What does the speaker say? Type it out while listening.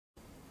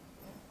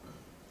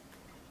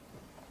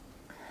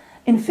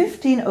In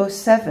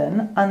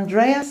 1507,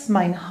 Andreas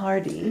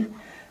Meinhardi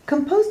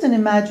composed an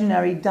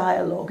imaginary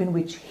dialogue in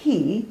which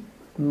he,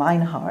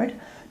 Meinhard,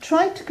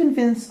 tried to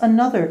convince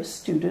another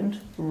student,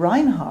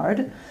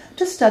 Reinhard,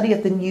 to study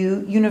at the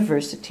new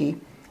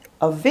University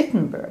of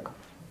Wittenberg.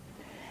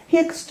 He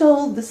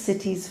extolled the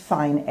city's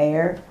fine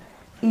air,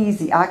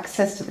 easy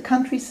access to the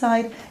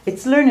countryside,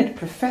 its learned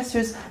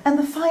professors, and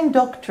the fine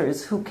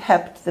doctors who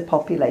kept the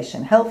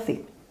population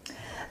healthy.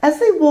 As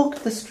they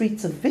walked the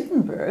streets of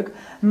Wittenberg,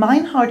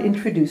 Meinhard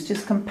introduced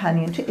his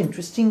companion to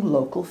interesting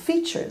local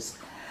features.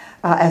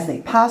 As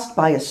they passed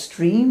by a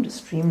stream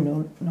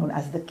known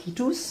as the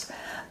Kitus,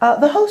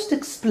 the host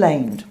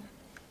explained,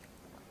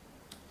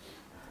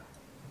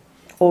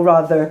 or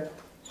rather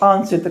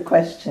answered the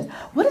question,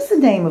 what is the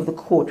name of the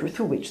quarter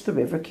through which the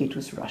river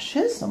Kitus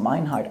rushes? So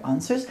Meinhard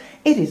answers,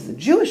 it is the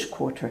Jewish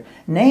quarter,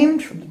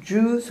 named from the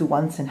Jews who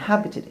once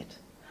inhabited it,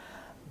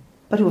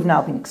 but who have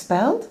now been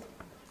expelled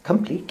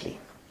completely.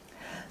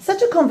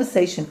 Such a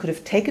conversation could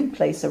have taken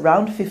place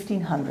around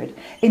 1500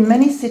 in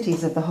many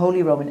cities of the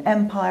Holy Roman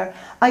Empire,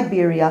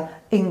 Iberia,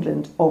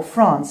 England, or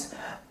France,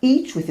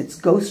 each with its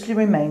ghostly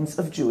remains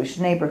of Jewish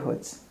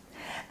neighborhoods.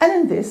 And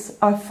in this,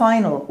 our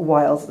final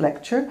Wiles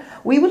lecture,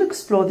 we will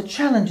explore the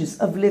challenges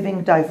of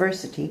living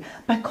diversity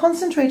by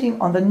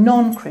concentrating on the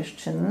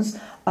non-Christians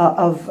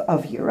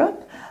of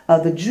Europe,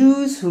 the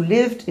Jews who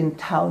lived in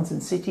towns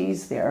and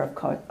cities. They are,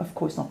 of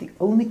course, not the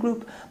only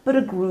group, but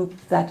a group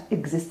that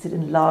existed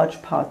in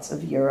large parts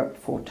of Europe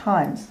for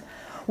times.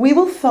 We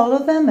will follow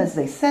them as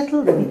they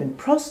settled and even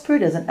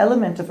prospered as an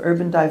element of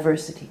urban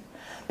diversity.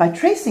 By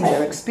tracing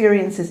their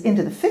experiences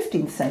into the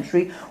 15th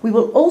century, we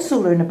will also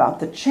learn about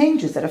the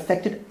changes that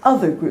affected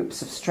other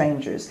groups of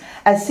strangers,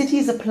 as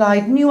cities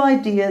applied new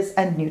ideas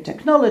and new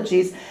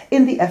technologies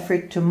in the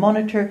effort to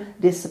monitor,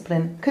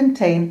 discipline,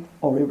 contain,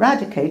 or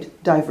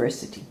eradicate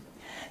diversity.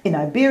 In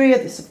Iberia,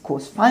 this of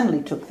course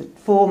finally took the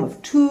form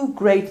of two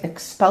great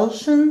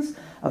expulsions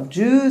of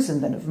Jews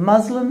and then of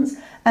Muslims,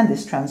 and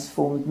this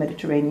transformed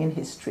Mediterranean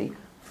history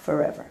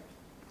forever.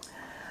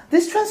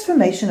 This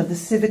transformation of the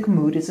civic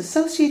mood is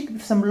associated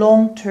with some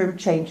long-term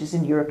changes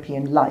in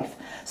European life,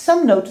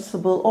 some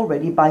noticeable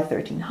already by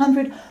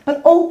 1300,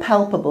 but all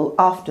palpable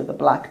after the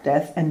Black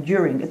Death and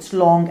during its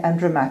long and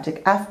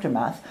dramatic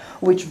aftermath,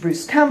 which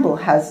Bruce Campbell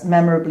has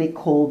memorably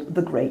called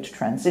the Great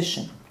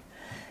Transition.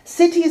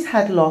 Cities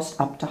had lost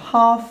up to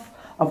half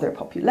of their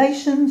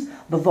populations,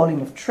 the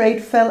volume of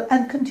trade fell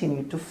and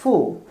continued to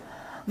fall.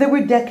 These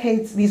were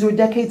decades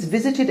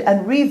visited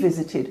and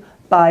revisited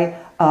by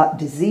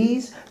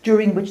disease,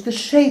 during which the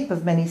shape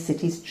of many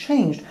cities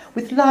changed,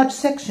 with large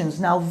sections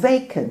now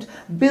vacant,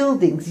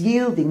 buildings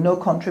yielding no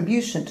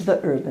contribution to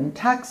the urban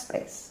tax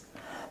base.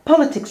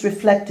 Politics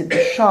reflected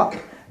the sharp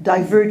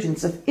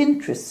divergence of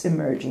interests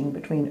emerging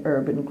between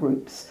urban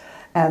groups,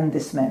 and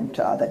this meant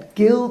that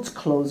guilds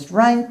closed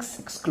ranks,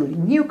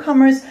 excluding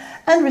newcomers,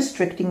 and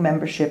restricting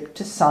membership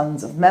to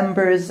sons of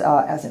members,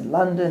 as in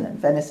London and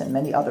Venice and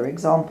many other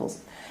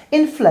examples.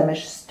 In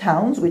Flemish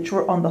towns, which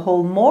were on the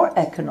whole more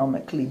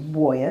economically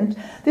buoyant,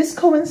 this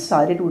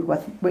coincided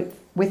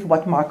with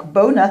what Mark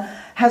Bona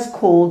has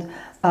called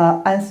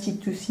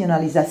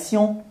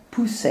institutionnalisation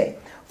poussée,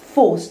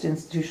 forced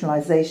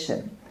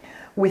institutionalization.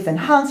 With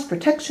enhanced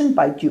protection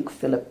by Duke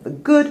Philip the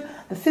Good,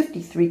 the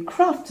 53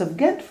 crafts of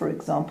Ghent, for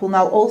example,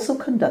 now also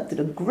conducted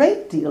a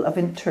great deal of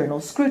internal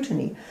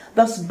scrutiny,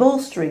 thus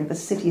bolstering the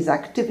city's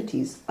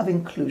activities of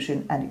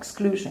inclusion and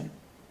exclusion.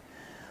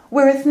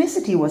 Where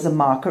ethnicity was a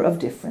marker of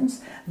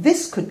difference,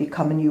 this could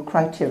become a new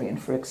criterion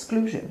for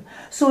exclusion.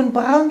 So in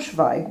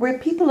Braunschweig, where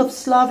people of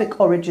Slavic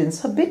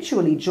origins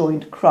habitually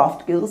joined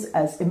craft guilds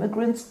as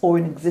immigrants or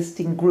an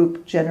existing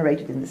group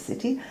generated in the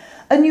city,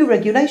 a new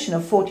regulation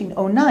of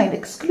 1409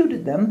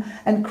 excluded them,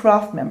 and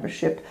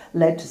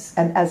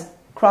as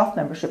craft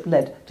membership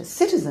led to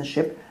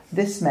citizenship,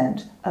 this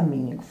meant a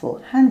meaningful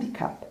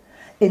handicap.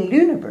 In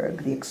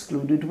Lüneburg, the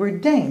excluded were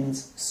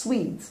Danes,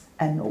 Swedes,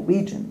 and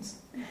Norwegians.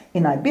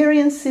 In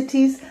Iberian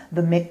cities,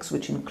 the mix,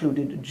 which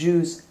included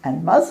Jews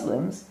and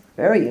Muslims,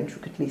 very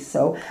intricately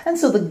so, and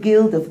so the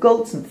Guild of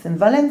Goldsmiths in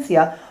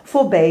Valencia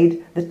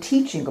forbade the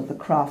teaching of the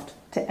craft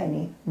to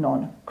any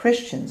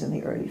non-Christians in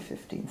the early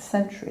 15th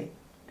century.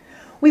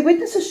 We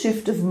witness a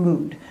shift of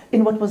mood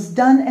in what was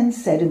done and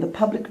said in the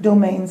public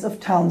domains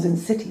of towns and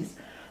cities.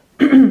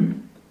 I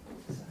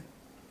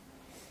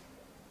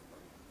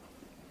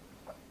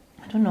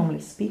don't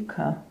normally speak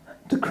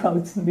to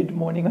crowds in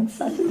mid-morning on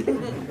Saturday.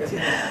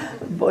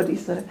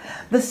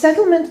 The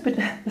settlement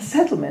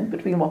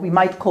between what we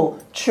might call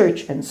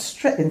church and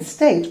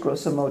state,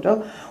 grosso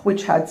modo,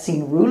 which had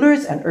seen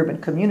rulers and urban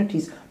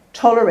communities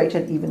tolerate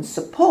and even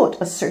support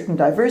a certain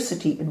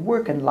diversity in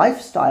work and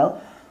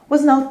lifestyle,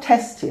 was now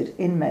tested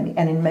in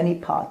many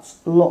parts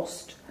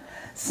lost.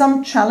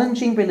 Some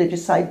challenging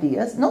religious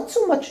ideas, not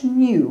so much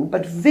new,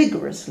 but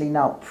vigorously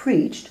now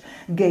preached,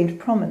 gained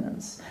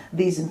prominence.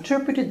 These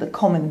interpreted the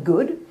common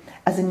good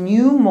as a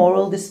new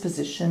moral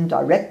disposition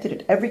directed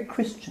at every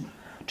Christian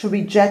to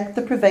reject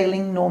the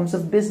prevailing norms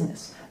of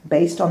business,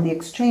 based on the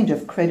exchange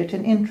of credit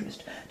and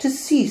interest, to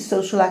cease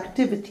social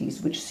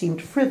activities which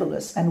seemed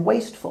frivolous and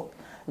wasteful,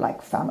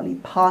 like family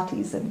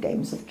parties and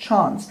games of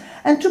chance,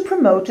 and to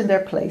promote in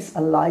their place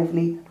a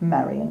lively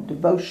Marian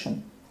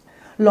devotion.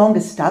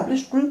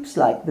 Long-established groups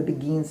like the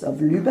Beguines of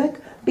Lübeck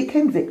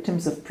became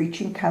victims of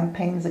preaching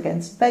campaigns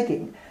against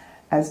begging,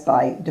 as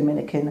by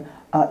Dominican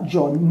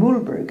John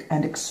Mühlberg,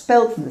 and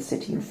expelled from the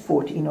city in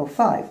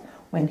 1405,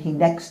 when he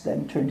next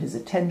then turned his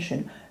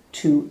attention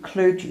to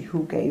clergy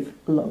who gave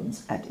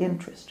loans at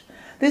interest.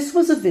 This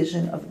was a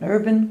vision of an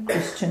urban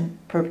Christian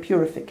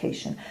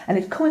purification, and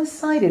it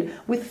coincided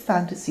with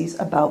fantasies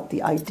about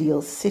the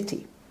ideal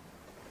city,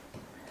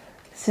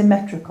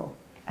 symmetrical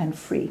and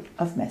free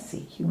of messy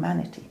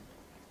humanity.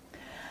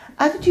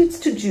 Attitudes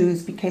to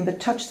Jews became the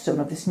touchstone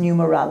of this new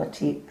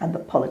morality and the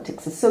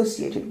politics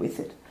associated with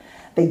it.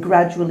 They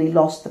gradually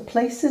lost the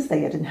places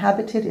they had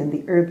inhabited in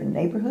the urban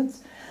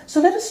neighborhoods. So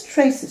let us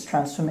trace this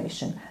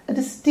transformation, a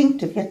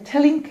distinctive yet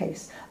telling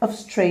case of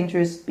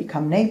strangers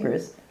become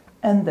neighbors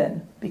and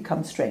then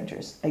become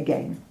strangers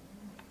again.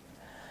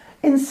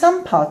 In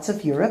some parts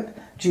of Europe,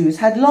 Jews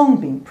had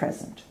long been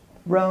present: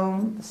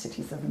 Rome, the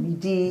cities of the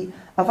Midi,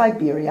 of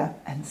Iberia,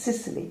 and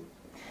Sicily.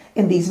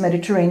 In these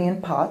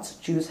Mediterranean parts,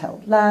 Jews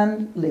held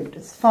land, lived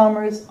as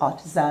farmers,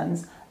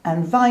 artisans,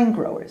 and vine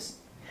growers.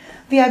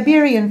 The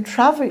Iberian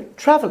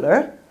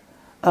traveler,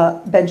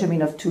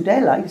 Benjamin of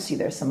Tudela, you see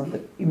there some of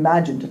the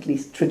imagined, at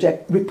least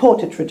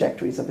reported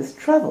trajectories of his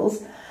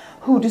travels,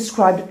 who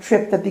described a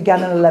trip that began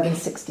in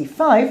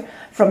 1165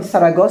 from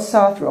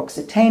Saragossa through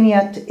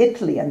Occitania to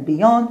Italy and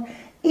beyond.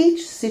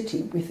 Each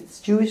city with its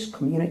Jewish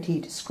community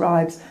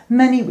describes,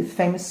 many with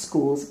famous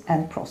schools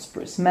and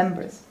prosperous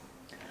members.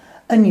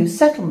 A new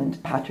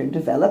settlement pattern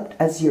developed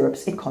as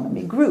Europe's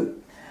economy grew.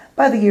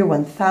 By the year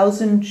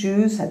 1000,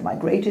 Jews had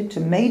migrated to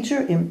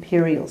major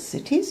imperial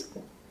cities.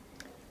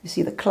 You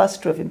see the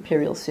cluster of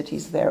imperial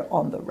cities there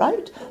on the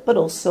right, but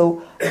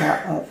also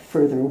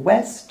further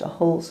west, a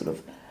whole sort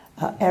of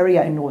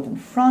area in northern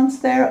France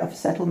there of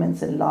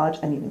settlements and large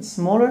and even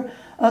smaller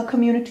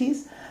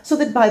communities, so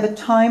that by the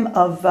time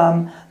of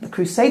the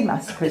Crusade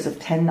massacres of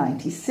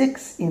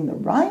 1096 in the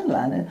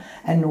Rhineland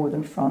and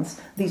northern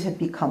France, these had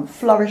become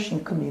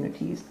flourishing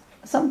communities,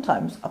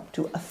 sometimes up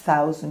to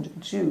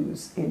 1,000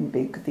 Jews in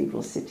big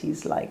cathedral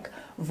cities like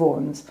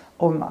Worms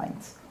or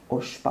Mainz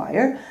or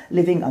Speyer,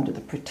 living under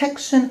the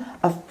protection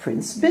of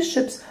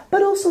prince-bishops,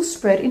 but also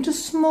spread into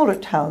smaller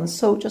towns.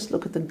 So just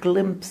look at the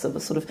glimpse of a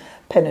sort of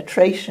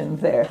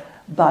penetration there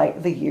by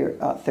the year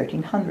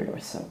 1300 or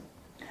so.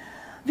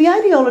 The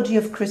ideology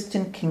of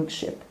Christian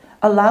kingship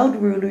allowed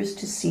rulers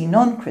to see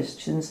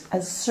non-Christians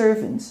as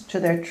servants to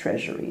their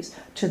treasuries,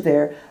 to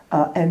their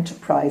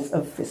enterprise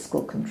of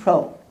fiscal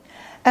control.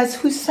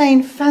 As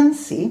Hussein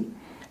Fancy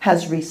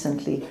has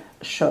recently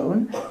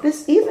shown,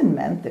 this even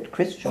meant that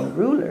Christian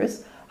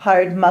rulers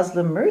hired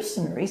Muslim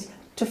mercenaries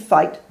to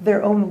fight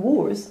their own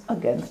wars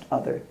against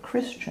other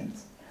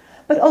Christians.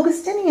 But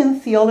Augustinian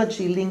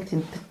theology linked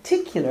in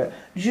particular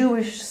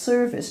Jewish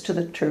service to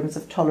the terms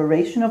of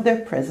toleration of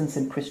their presence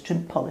in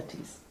Christian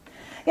polities.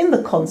 In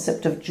the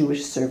concept of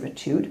Jewish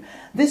servitude,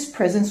 this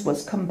presence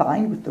was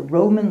combined with the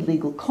Roman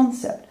legal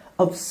concept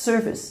of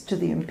service to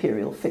the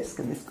imperial fisc,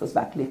 and this goes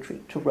back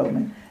literally to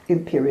Roman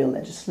imperial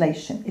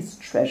legislation, its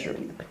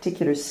treasury, the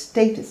particular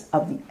status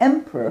of the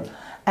emperor,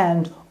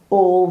 and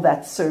all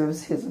that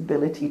serves his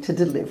ability to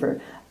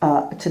deliver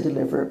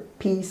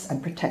peace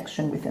and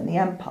protection within the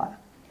empire.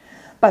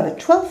 By the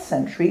 12th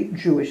century,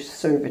 Jewish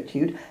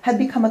servitude had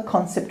become a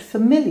concept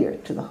familiar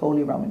to the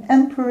Holy Roman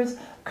emperors,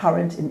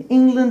 current in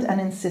England and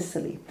in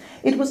Sicily.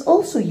 It was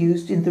also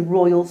used in the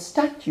royal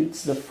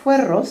statutes, the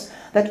fueros,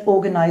 that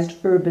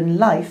organized urban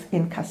life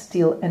in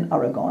Castile and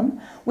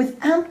Aragon, with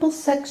ample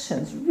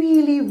sections,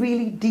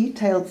 really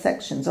detailed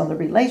sections on the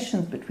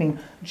relations between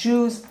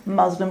Jews,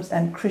 Muslims,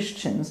 and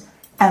Christians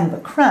and the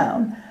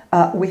crown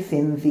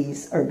within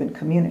these urban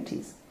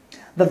communities.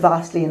 The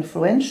vastly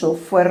influential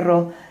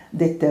Fuero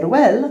de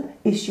Teruel,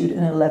 issued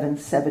in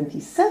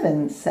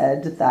 1177,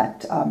 said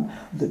that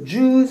the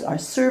Jews are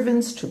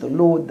servants to the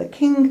Lord the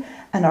King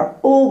and are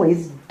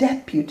always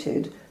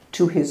deputed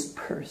to his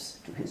purse,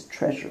 to his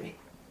treasury.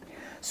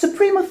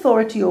 Supreme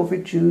authority over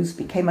Jews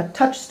became a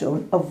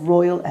touchstone of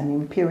royal and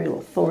imperial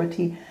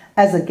authority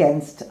as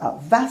against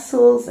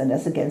vassals and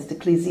as against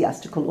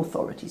ecclesiastical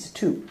authorities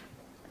too.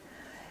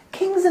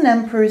 Kings and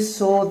emperors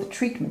saw the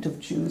treatment of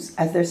Jews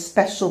as their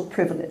special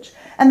privilege,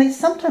 and they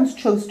sometimes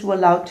chose to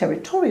allow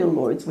territorial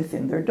lords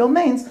within their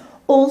domains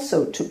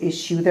also to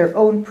issue their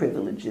own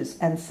privileges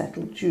and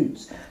settle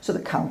Jews. So the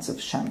counts of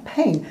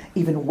Champagne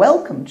even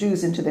welcomed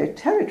Jews into their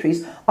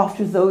territories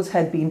after those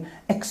had been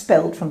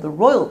expelled from the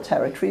royal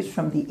territories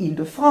from the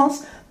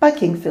Ile-de-France by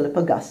King Philip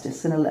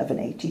Augustus in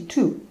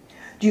 1182.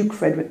 Duke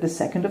Frederick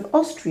II of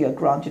Austria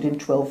granted in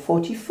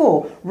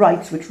 1244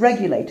 rights which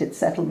regulated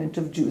settlement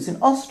of Jews in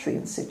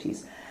Austrian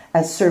cities.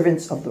 As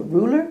servants of the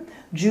ruler,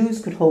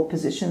 Jews could hold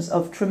positions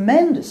of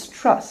tremendous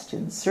trust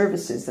in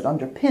services that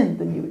underpinned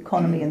the new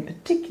economy, in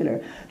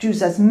particular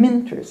Jews as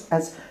minters,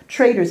 as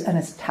traders, and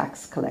as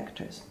tax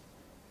collectors.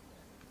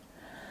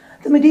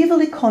 The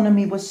medieval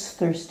economy was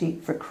thirsty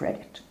for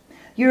credit.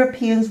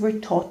 Europeans were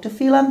taught to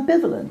feel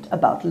ambivalent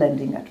about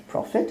lending at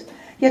profit,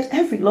 yet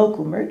every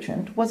local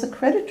merchant was a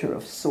creditor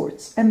of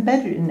sorts,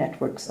 embedded in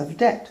networks of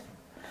debt.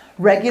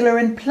 Regular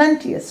and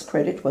plenteous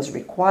credit was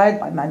required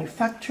by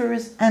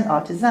manufacturers and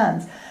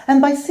artisans,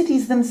 and by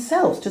cities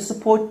themselves to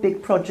support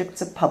big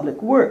projects of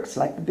public works,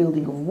 like the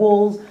building of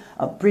walls,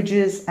 of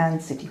bridges,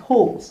 and city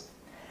halls.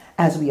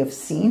 As we have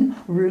seen,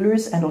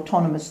 rulers and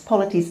autonomous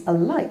polities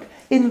alike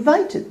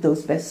invited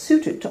those best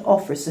suited to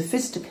offer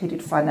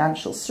sophisticated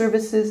financial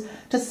services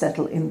to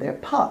settle in their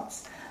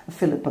parts.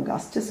 Philip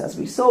Augustus, as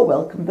we saw,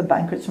 welcomed the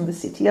bankers from the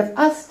city of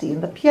Asti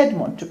in the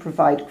Piedmont to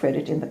provide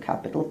credit in the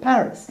capital,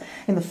 Paris.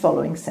 In the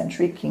following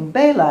century, King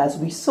Bela, as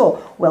we saw,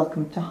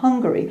 welcomed to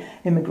Hungary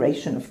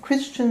immigration of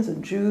Christians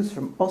and Jews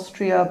from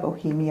Austria,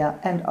 Bohemia,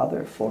 and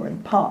other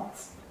foreign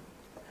parts.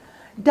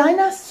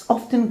 Dynasts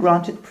often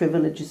granted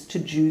privileges to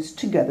Jews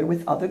together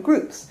with other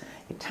groups.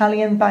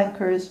 Italian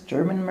bankers,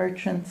 German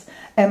merchants.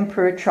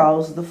 Emperor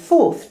Charles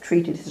IV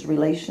treated his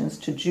relations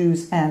to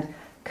Jews and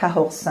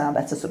Cahorsin,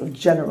 that's a sort of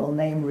general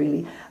name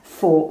really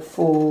for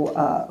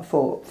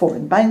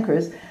foreign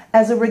bankers,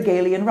 as a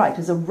regalian right,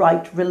 as a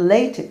right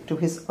related to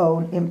his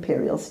own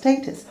imperial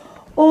status.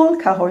 All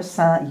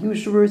Cahorsin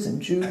usurers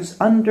and Jews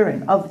under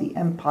and of the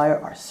empire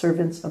are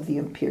servants of the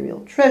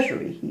imperial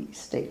treasury, he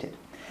stated.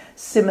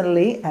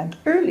 Similarly, and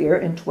earlier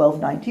in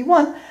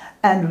 1291,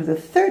 Andrew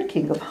III,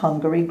 King of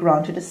Hungary,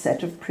 granted a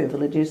set of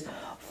privileges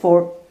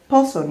for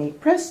Pozsony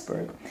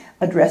Pressburg,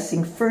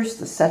 addressing first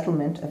the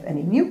settlement of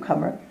any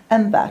newcomer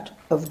and that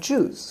of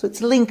Jews. So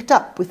it's linked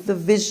up with the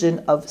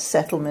vision of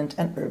settlement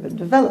and urban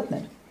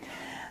development.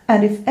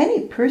 And if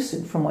any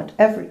person from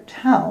whatever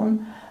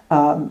town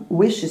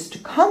wishes to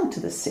come to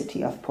the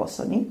city of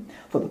Pozsony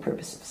for the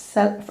purpose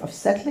of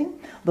settling,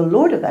 the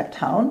lord of that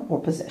town or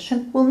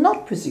possession will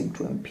not presume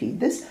to impede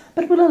this,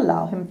 but will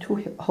allow him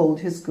to hold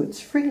his goods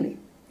freely.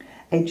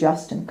 A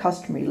just and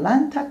customary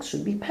land tax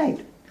should be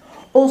paid.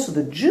 Also,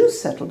 the Jews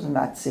settled in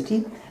that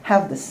city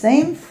have the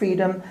same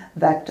freedom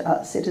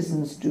that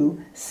citizens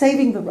do,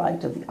 saving the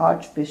right of the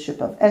Archbishop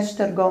of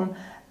Esztergom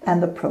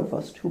and the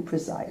provost who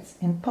presides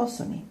in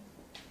Pozsony.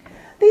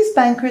 These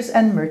bankers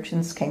and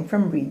merchants came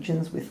from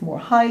regions with more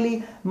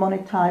highly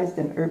monetized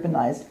and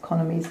urbanized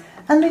economies,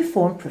 and they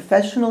formed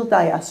professional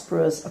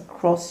diasporas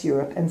across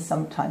Europe and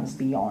sometimes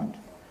beyond.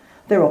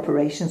 Their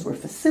operations were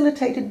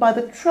facilitated by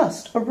the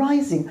trust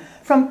arising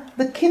from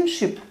the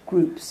kinship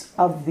groups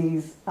of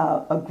these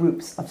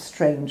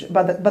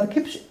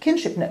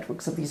kinship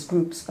networks of these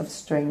groups of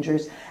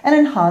strangers, and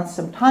enhanced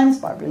sometimes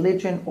by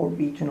religion or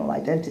regional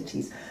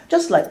identities,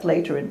 just like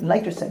in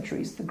later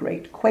centuries the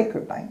great Quaker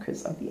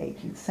bankers of the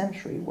 18th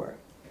century were.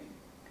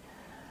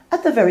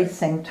 At the very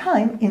same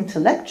time,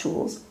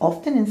 intellectuals,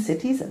 often in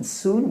cities and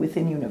soon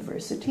within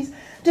universities,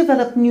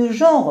 developed new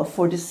genres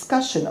for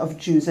discussion of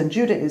Jews and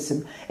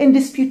Judaism in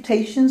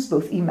disputations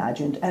both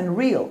imagined and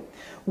real,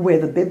 where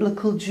the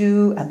biblical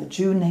Jew and the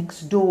Jew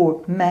next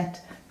door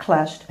met,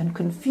 clashed, and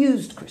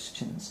confused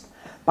Christians.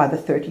 By the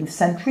 13th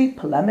century,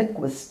 polemic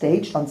was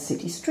staged on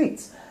city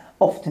streets,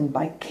 often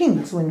by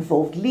kings who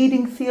involved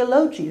leading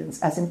theologians,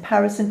 as in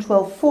Paris in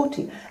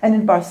 1240 and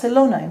in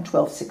Barcelona in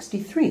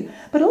 1263,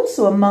 but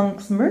also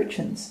amongst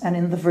merchants and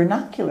in the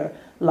vernacular,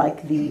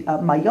 like the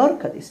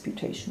Mallorca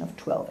disputation of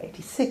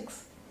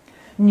 1286.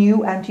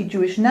 New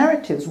anti-Jewish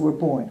narratives were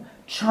born: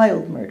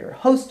 child murder,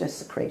 host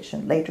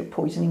desecration, later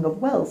poisoning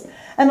of wells.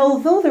 And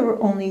although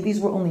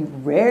these were only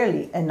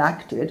rarely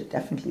enacted,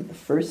 definitely the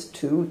first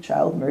two,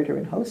 child murder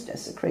and host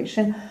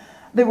desecration,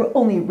 they were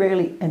only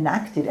rarely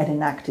enacted and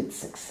enacted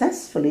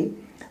successfully,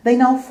 they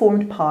now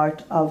formed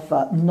part of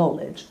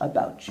knowledge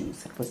about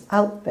Jews that was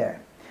out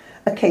there.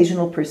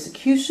 Occasional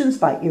persecutions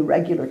by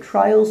irregular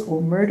trials or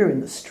murder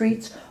in the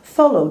streets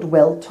followed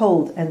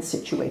well-told and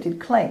situated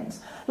claims,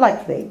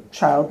 like the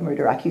child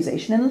murder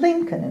accusation in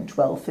Lincoln in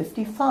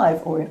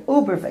 1255 or in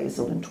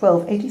Oberwesel in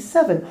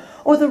 1287,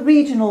 or the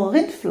regional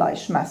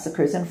Rindfleisch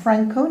massacres in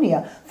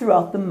Franconia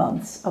throughout the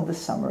months of the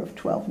summer of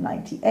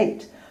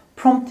 1298.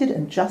 Prompted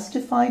and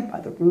justified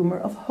by the rumor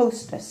of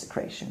host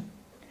desecration.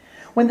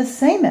 When the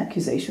same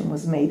accusation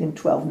was made in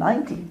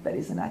 1290, that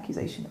is an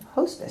accusation of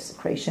host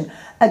desecration,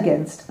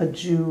 against a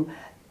Jew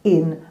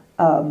in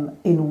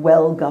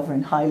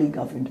well-governed, highly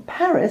governed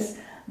Paris,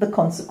 the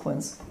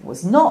consequence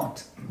was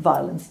not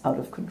violence out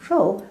of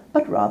control,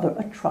 but rather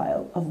a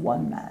trial of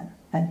one man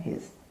and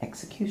his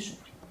execution.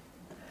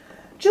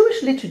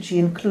 Jewish liturgy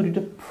included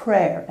a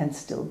prayer, and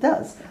still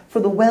does, for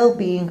the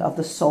well-being of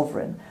the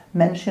sovereign,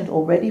 mentioned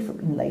already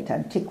in late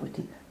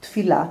antiquity,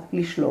 Tfilah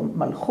Lishlom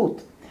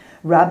Malchut.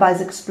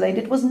 Rabbis explained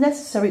it was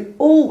necessary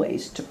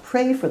always to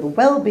pray for the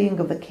well-being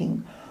of the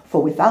king,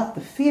 for without the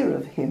fear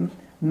of him,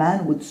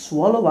 man would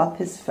swallow up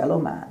his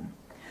fellow man.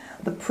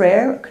 The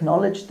prayer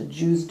acknowledged the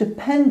Jews'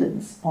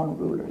 dependence on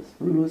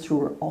rulers who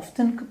were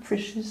often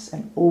capricious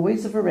and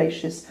always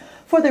voracious,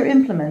 for their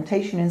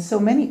implementation in so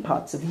many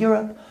parts of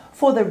Europe,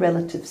 for their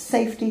relative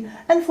safety,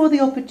 and for the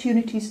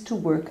opportunities to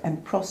work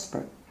and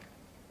prosper.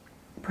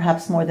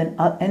 Perhaps more than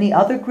any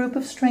other group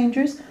of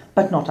strangers,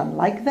 but not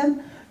unlike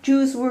them,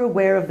 Jews were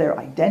aware of their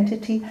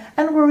identity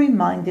and were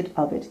reminded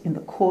of it in the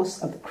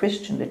course of the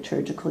Christian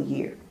liturgical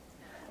year.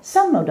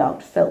 Some, no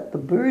doubt, felt the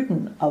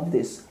burden of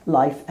this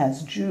life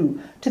as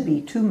Jew to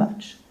be too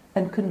much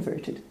and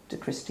converted to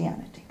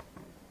Christianity.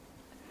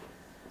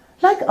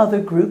 Like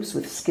other groups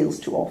with skills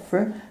to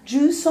offer,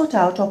 Jews sought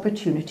out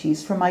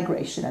opportunities for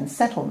migration and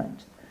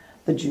settlement.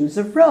 The Jews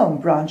of Rome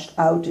branched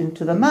out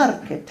into the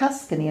Marche,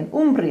 Tuscany, and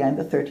Umbria in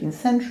the 13th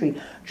century,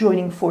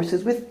 joining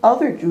forces with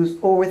other Jews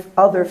or with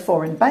other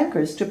foreign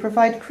bankers to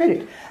provide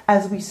credit,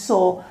 as we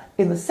saw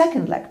in the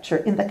second lecture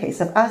in the case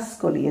of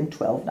Ascoli in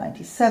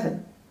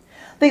 1297.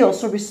 They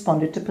also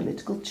responded to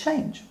political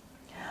change.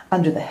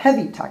 Under the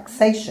heavy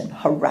taxation,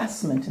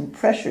 harassment, and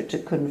pressure to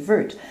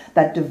convert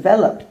that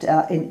developed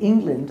in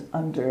England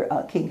under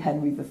King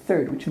Henry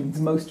III, which means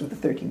most of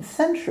the 13th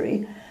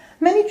century,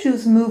 many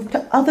Jews moved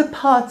to other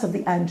parts of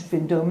the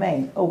Angevin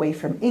domain, away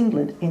from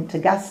England into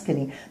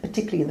Gascony,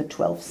 particularly in the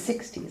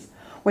 1260s,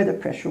 where the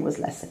pressure was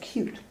less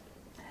acute.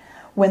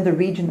 When the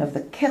region of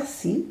the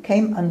Quercy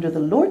came under the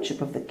lordship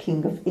of the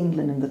King of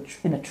England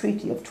in a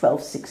treaty of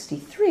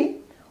 1263,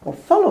 or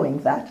following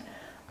that,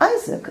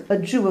 Isaac, a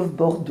Jew of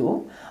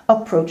Bordeaux,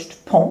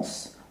 approached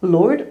Pons,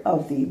 lord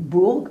of the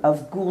Bourg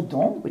of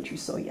Gourdon, which we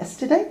saw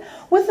yesterday,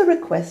 with a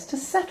request to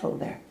settle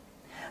there.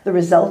 The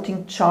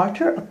resulting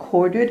charter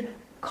accorded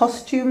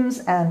costumes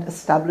and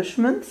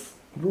establishments,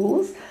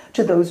 rules,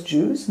 to those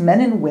Jews, men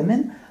and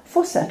women,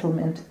 for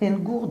settlement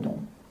in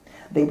Gourdon.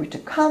 They were to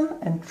come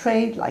and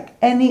trade like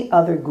any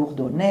other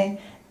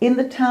Gourdonnais in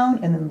the town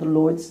and in the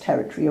lord's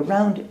territory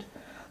around it.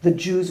 The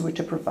Jews were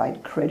to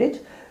provide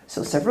credit,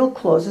 so several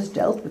clauses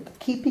dealt with the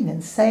keeping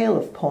and sale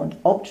of pawned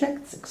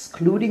objects,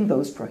 excluding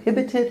those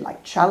prohibited,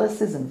 like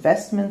chalices and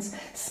vestments,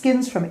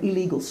 skins from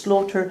illegal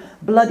slaughter,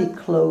 bloody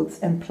clothes,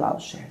 and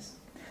plowshares.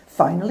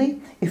 Finally,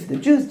 if the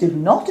Jews did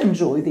not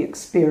enjoy the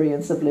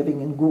experience of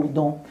living in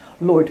Gourdon,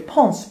 Lord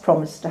Pons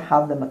promised to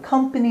have them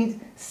accompanied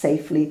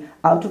safely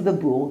out of the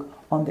Bourg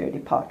on their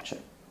departure.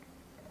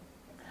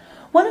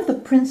 One of the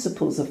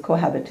principles of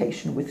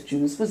cohabitation with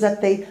Jews was that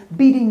they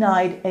be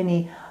denied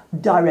any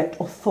direct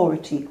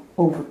authority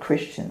over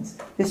Christians.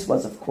 This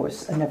was, of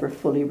course, never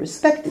fully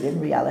respected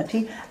in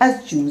reality,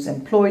 as Jews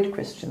employed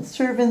Christian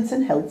servants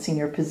and held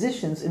senior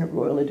positions in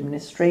royal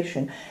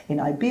administration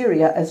in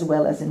Iberia as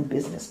well as in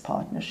business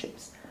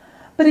partnerships.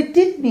 But it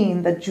did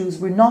mean that Jews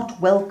were not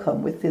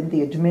welcome within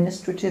the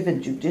administrative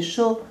and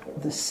judicial,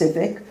 the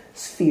civic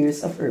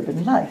spheres of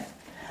urban life.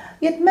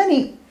 Yet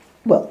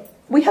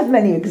we have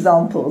many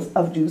examples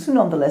of Jews who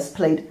nonetheless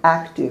played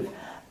active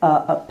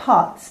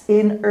parts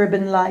in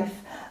urban life.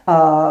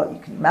 You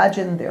can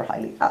imagine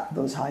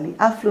those highly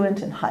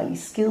affluent and highly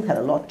skilled had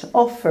a lot to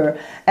offer,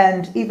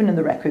 and even in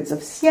the records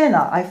of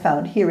Siena, I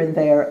found here and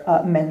there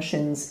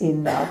mentions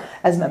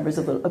as members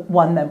of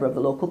one member of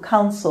the local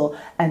council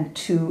and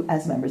two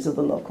as members of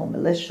the local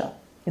militia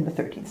in the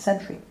 13th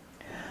century.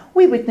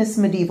 We witness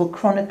medieval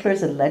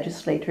chroniclers and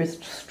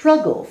legislators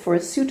struggle for a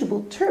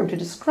suitable term to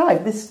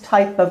describe this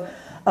type of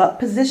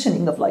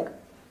positioning of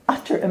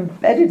utter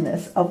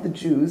embeddedness of the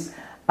Jews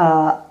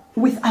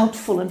without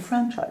full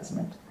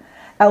enfranchisement.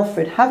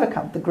 Alfred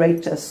Haverkamp, the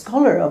great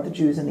scholar of the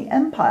Jews in the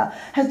Empire,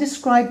 has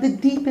described the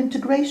deep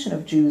integration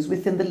of Jews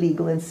within the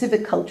legal and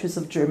civic cultures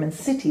of German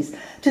cities,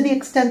 to the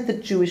extent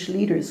that Jewish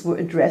leaders were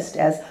addressed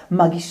as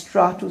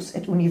magistratus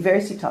et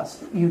universitas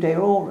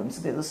Judaeorum.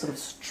 So there's a sort of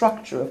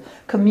structure of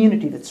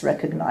community that's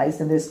recognized,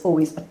 and there's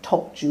always a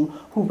top Jew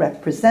who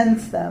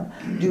represents them.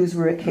 Jews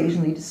were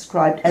occasionally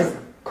described as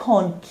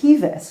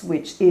conquives,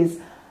 which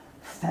is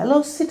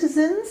fellow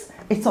citizens.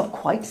 It's not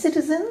quite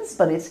citizens,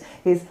 but it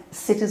is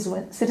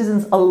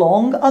citizens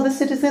along other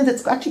citizens.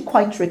 It's actually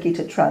quite tricky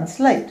to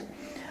translate.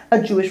 A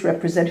Jewish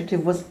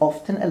representative was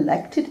often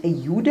elected, a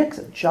judex,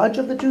 a judge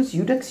of the Jews,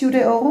 judex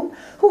Judaeorum,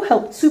 who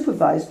helped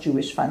supervise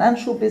Jewish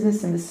financial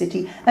business in the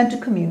city and to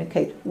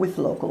communicate with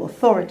local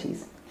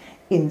authorities.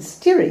 In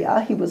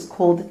Styria, he was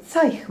called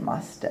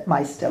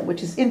Zeichmeister,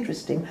 which is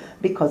interesting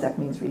because that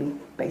means really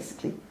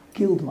basically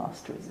guild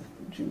masters.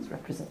 If Jews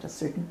represent a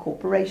certain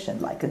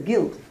corporation, like a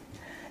guild.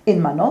 In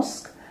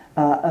Manosque,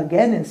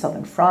 again in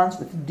southern France,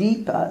 with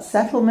deep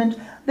settlement,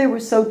 they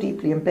were so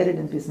deeply embedded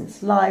in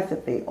business life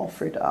that they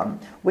offered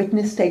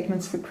witness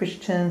statements for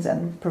Christians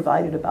and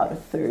provided about a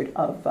third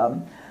of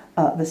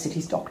the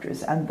city's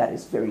doctors, and that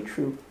is very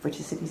true for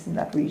cities in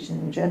that region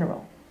in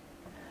general.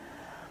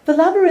 The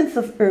labyrinth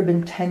of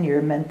urban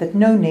tenure meant that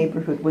no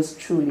neighborhood was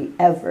truly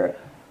ever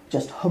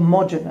just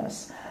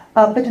homogeneous,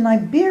 but in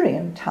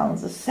Iberian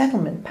towns the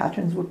settlement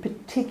patterns were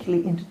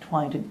particularly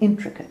intertwined and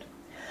intricate.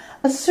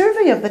 A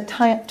survey of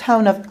the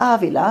town of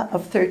Avila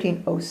of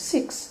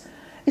 1306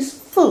 is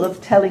full of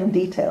telling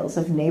details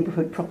of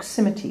neighborhood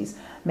proximities,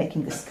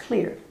 making this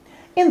clear.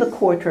 In the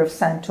quarter of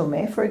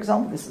Saint-Thomé, for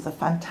example, this is a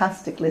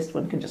fantastic list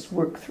one can just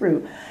work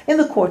through. In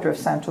the quarter of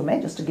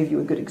Saint-Thomé, just to give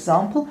you a good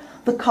example,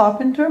 the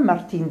carpenter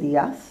Martin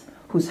Diaz,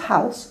 whose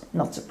house,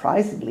 not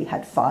surprisingly,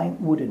 had fine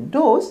wooden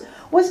doors,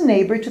 was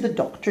neighbor to the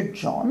doctor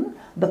John,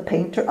 the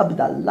painter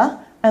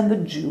Abdallah, and the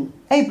Jew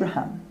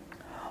Abraham.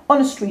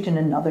 On a street in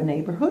another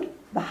neighborhood,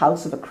 The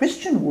house of a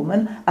Christian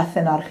woman,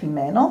 Athenar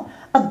Jimeno,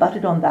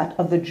 abutted on that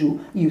of the Jew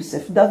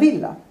Yusuf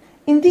Davila.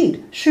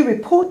 Indeed, she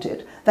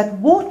reported that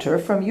water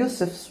from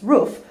Yusuf's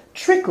roof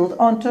trickled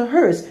onto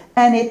hers,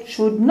 and it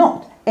should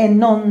not, en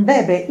non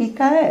debe y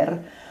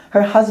caer.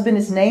 Her husband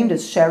is named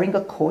as sharing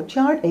a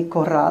courtyard, a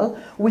corral,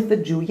 with the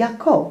Jew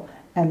Yaakov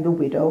and the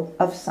widow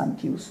of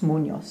Santius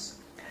Munoz.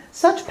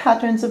 Such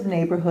patterns of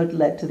neighborhood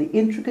led to the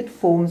intricate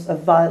forms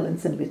of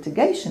violence and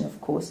litigation, of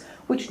course,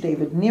 which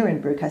David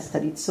Nierenberg has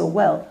studied so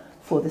well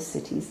for the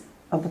cities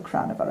of the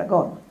Crown of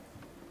Aragon.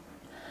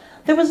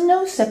 There was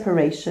no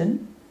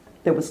separation,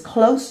 there was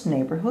close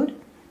neighborhood,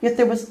 yet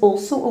there was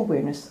also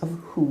awareness of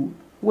who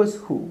was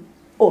who,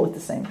 all at the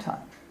same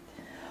time.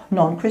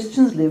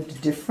 Non-Christians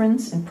lived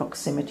different in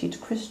proximity to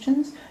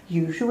Christians,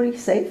 usually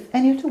safe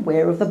and yet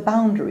aware of the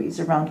boundaries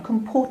around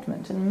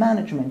comportment and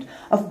management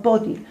of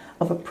body,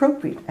 of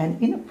appropriate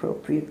and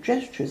inappropriate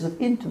gestures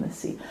of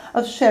intimacy,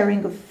 of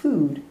sharing of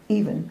food,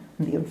 even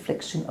the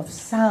infliction of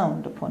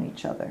sound upon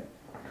each other.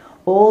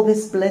 All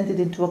this blended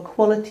into a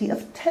quality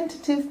of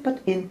tentative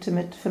but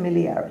intimate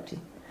familiarity.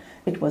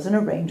 It was an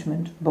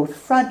arrangement both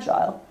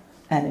fragile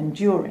and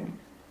enduring.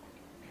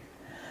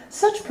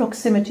 Such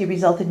proximity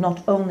resulted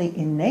not only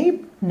in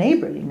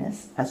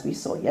neighborliness, as we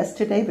saw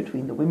yesterday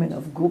between the women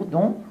of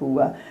Gourdon,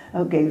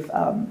 who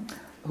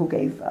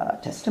gave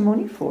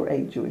testimony for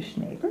a Jewish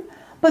neighbor,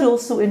 but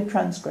also in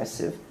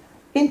transgressive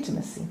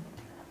intimacy.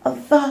 A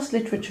vast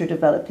literature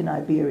developed in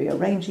Iberia,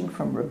 ranging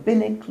from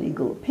rabbinic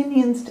legal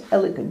opinions to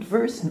elegant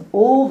verse in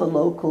all the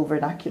local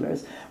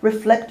vernaculars,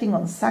 reflecting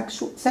on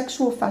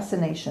sexual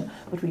fascination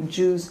between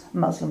Jews,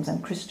 Muslims,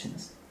 and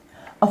Christians.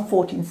 A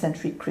 14th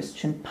century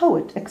Christian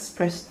poet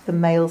expressed the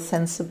male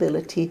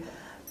sensibility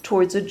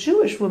towards a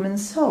Jewish woman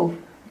so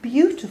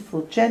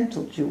beautiful,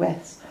 gentle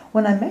Jewess.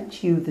 When I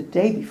met you the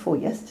day before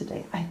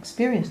yesterday, I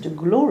experienced a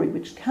glory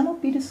which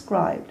cannot be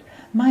described.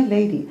 My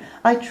lady,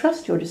 I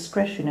trust your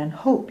discretion and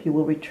hope you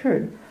will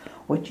return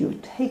what you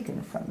have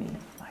taken from me,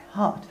 my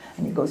heart.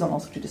 And he goes on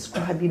also to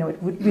describe, it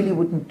really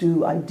wouldn't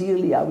do.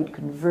 Ideally, I would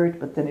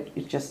convert, but then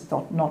it's just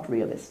not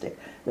realistic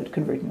that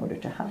convert in order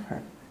to have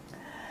her.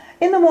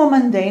 In the more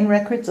mundane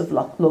records of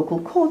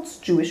local courts,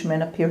 Jewish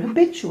men appear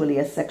habitually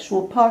as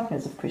sexual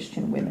partners of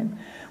Christian women.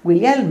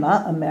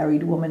 Wilhelma, a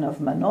married woman of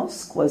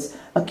Manosque, was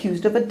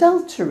accused of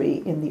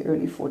adultery in the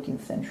early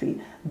 14th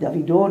century.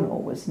 Davidono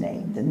was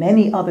named, and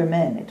many other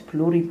men, et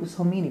pluribus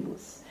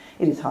hominibus.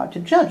 It is hard to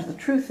judge the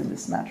truth in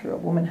this matter, a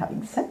woman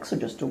having sex or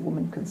just a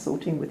woman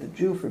consorting with a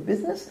Jew for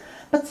business,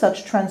 but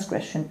such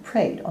transgression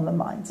preyed on the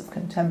minds of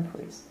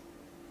contemporaries.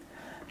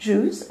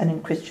 Jews, and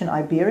in Christian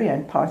Iberia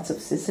and parts of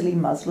Sicily,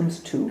 Muslims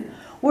too,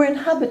 were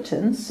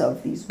inhabitants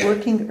of these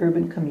working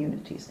urban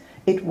communities.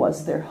 It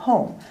was their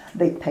home.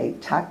 They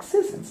paid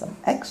taxes and some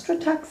extra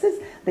taxes.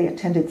 They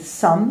attended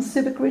some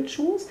civic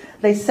rituals.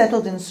 They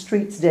settled in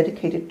streets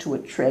dedicated to a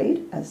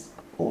trade, as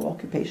all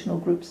occupational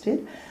groups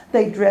did.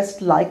 They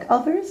dressed like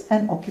others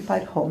and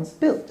occupied homes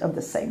built of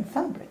the same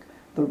fabric,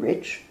 the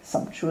rich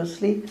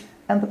sumptuously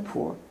and the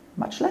poor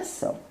much less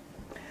so.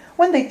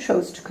 When they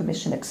chose to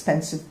commission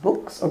expensive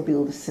books or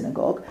build a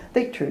synagogue,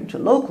 they turned to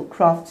local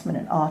craftsmen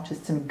and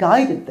artists and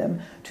guided them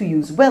to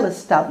use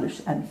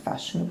well-established and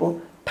fashionable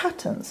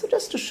patterns. So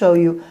just to show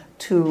you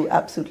two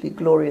absolutely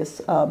glorious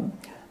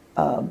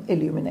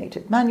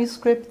illuminated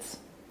manuscripts,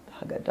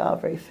 Haggadah,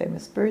 very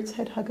famous bird's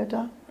head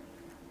Haggadah,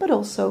 but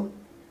also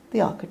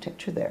the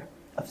architecture there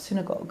of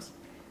synagogues.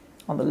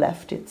 On the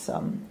left it's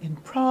in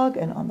Prague,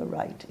 and on the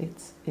right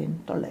it's in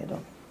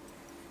Toledo.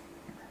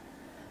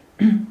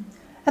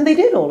 And they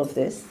did all of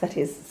this, that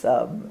is,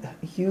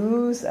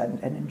 use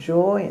and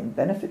enjoy and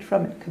benefit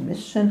from and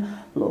commission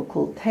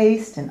local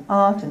taste in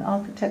art and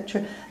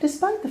architecture,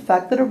 despite the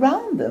fact that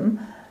around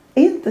them,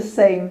 with the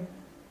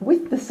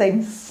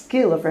same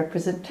skill of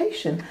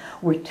representation,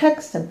 were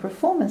texts and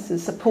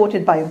performances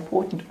supported by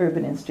important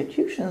urban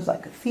institutions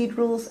like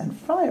cathedrals and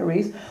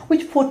friaries,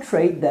 which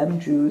portrayed them,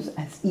 Jews,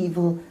 as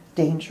evil,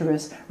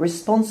 dangerous,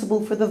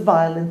 responsible for the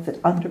violence that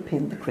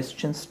underpinned the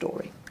Christian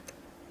story,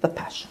 the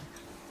Passion.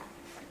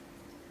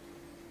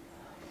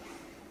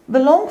 The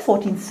long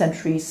 14th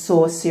century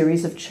saw a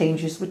series of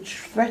changes which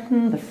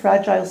threatened the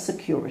fragile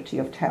security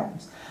of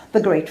towns. The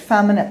Great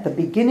Famine at the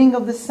beginning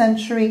of the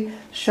century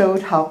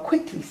showed how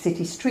quickly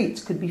city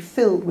streets could be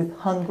filled with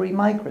hungry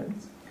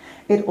migrants.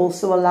 It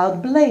also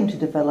allowed blame to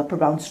develop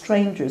around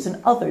strangers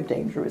and other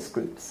dangerous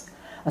groups.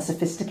 A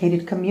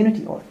sophisticated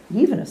community, or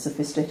even a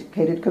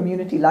sophisticated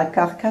community like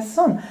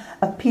Carcassonne,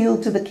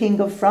 appealed to the King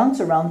of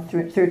France around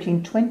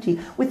 1320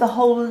 with a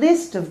whole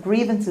list of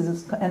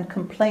grievances and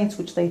complaints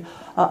which they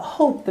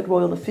hoped that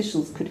royal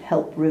officials could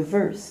help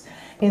reverse.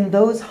 In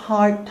those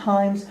hard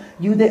times,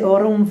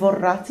 Judeorum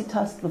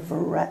voracitas,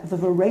 the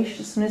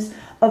voraciousness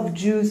of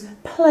Jews,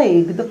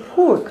 plagued the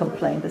poor,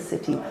 complained the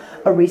city.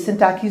 A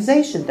recent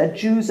accusation that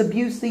Jews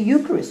abused the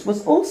Eucharist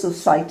was also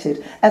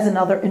cited as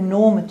another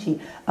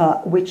enormity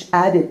which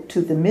added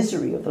to the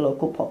misery of the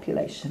local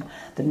population.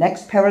 The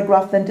next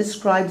paragraph then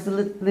describes the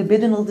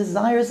libidinal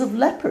desires of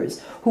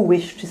lepers who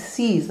wished to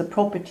seize the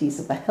properties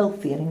of the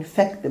healthy and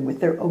infect them with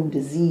their own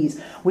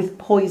disease, with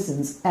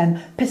poisons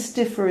and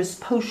pestiferous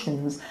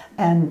potions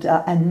and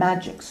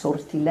magic,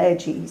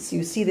 sortilegis.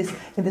 You see this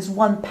in this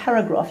one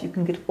paragraph. You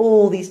can get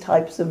all these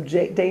types of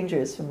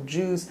dangers from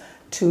Jews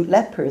to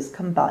lepers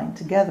combined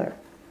together.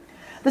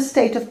 The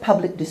state of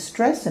public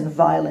distress and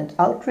violent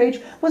outrage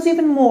was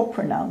even more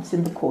pronounced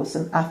in the course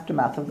and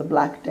aftermath of the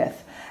Black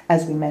Death,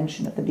 as we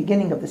mentioned at the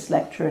beginning of this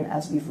lecture and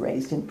as we've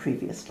raised in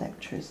previous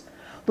lectures.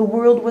 The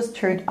world was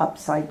turned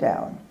upside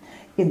down.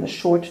 In the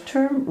short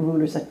term,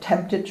 rulers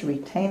attempted to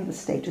retain the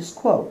status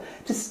quo,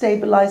 to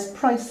stabilize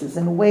prices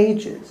and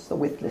wages, though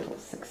with little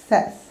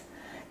success.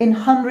 In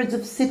hundreds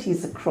of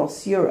cities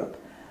across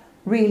Europe,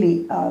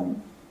 really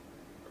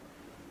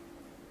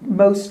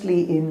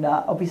mostly in,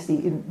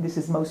 this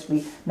is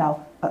mostly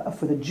now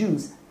for the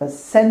Jews,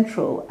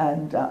 central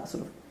and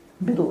sort of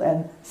Middle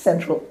and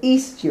Central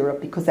East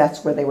Europe, because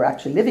that's where they were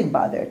actually living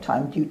by their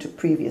time due to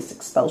previous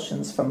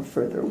expulsions from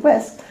further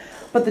west.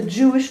 But the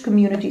Jewish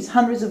communities,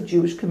 hundreds of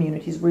Jewish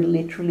communities, were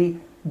literally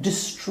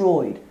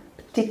destroyed,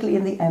 particularly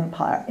in the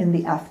empire, in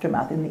the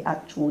aftermath, in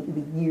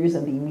the years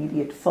and the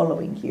immediate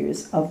following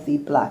years of the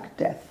Black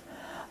Death,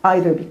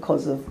 either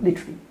because of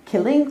literally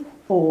killing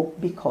or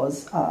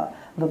because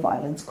the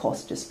violence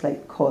caused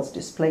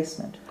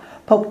displacement.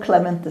 Pope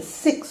Clement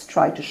VI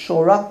tried to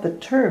shore up the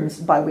terms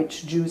by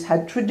which Jews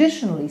had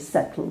traditionally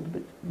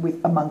settled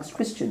amongst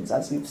Christians,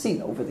 as we've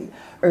seen over the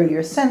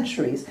earlier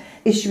centuries,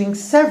 issuing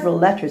several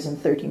letters in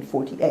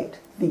 1348,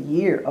 the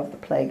year of the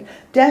plague,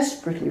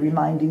 desperately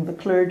reminding the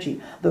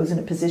clergy, those in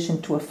a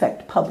position to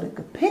affect public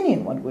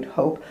opinion, one would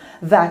hope,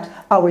 that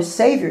our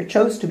Savior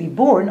chose to be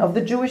born of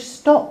the Jewish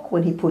stock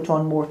when he put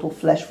on mortal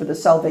flesh for the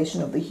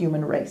salvation of the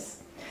human race.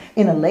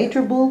 In a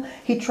later bull,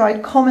 he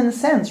tried common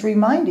sense,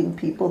 reminding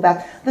people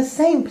that the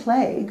same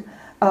plague,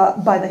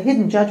 by the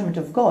hidden judgment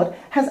of God,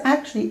 has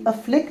actually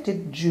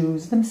afflicted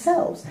Jews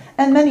themselves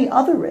and many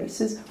other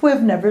races who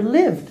have never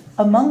lived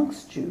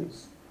amongst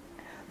Jews.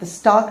 The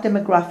stark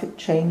demographic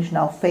change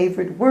now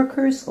favored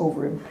workers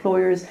over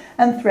employers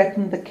and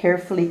threatened the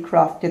carefully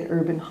crafted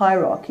urban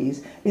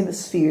hierarchies in the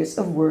spheres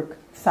of work,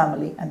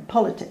 family, and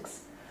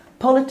politics.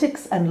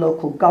 Politics and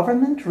local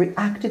government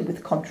reacted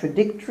with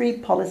contradictory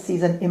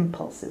policies and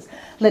impulses,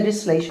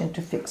 legislation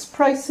to fix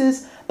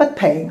prices, but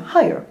paying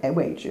higher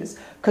wages,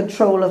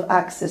 control of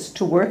access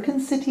to work in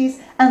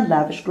cities, and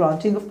lavish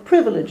granting of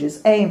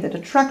privileges aimed at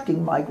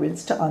attracting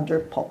migrants to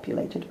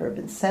underpopulated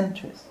urban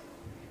centers.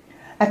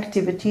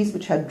 Activities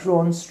which had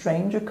drawn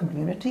stranger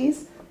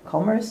communities,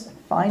 commerce and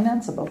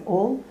finance above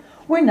all,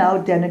 were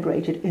now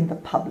denigrated in the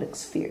public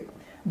sphere.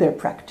 Their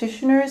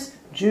practitioners,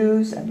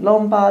 Jews and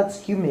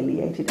Lombards,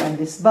 humiliated and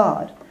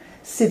disbarred.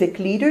 Civic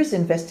leaders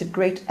invested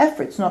great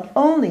efforts not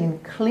only in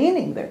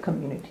cleaning their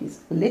communities,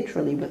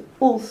 literally with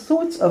all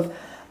sorts of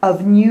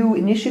new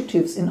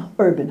initiatives in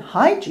urban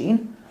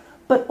hygiene,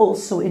 but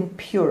also in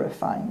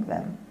purifying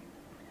them.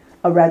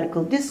 A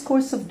radical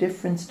discourse of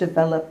difference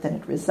developed,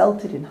 and it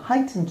resulted in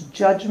heightened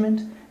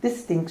judgment,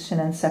 distinction,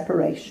 and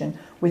separation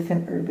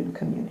within urban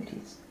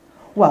communities.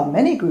 While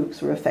many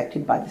groups were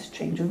affected by this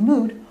change of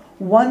mood,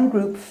 one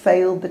group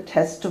failed the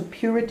test of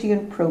purity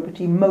and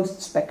probity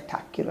most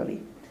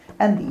spectacularly,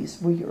 and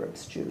these were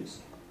Europe's Jews.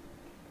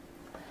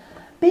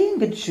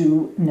 Being a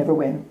Jew never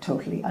went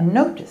totally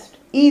unnoticed,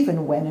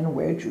 even when and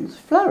where Jews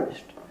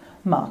flourished.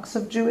 Marks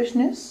of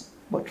Jewishness,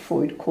 what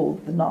Freud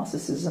called the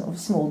narcissism of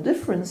small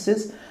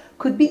differences,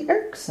 could be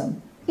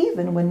irksome,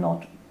 even when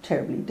not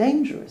terribly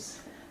dangerous.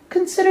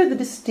 Consider the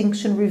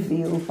distinction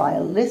revealed by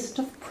a list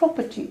of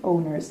property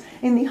owners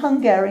in the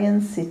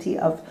Hungarian city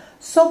of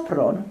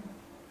Sopron,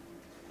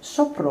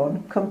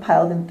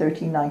 compiled in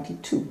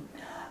 1392.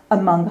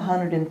 Among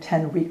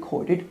 110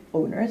 recorded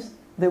owners,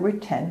 there were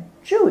 10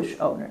 Jewish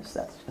owners,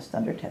 that's just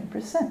under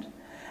 10%,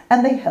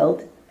 and they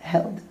held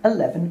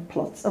 11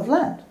 plots of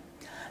land.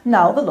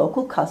 Now, the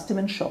local custom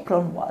in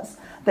Sopron was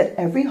that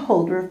every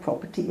holder of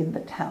property in the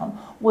town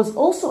was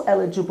also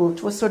eligible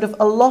to a sort of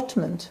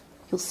allotment.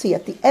 You'll see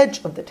at the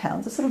edge of the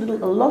town, this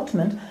little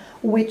allotment,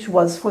 which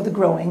was for the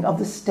growing of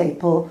the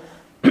staple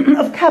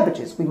of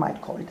cabbages. We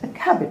might call it a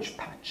cabbage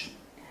patch.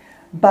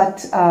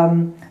 But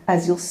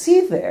as you'll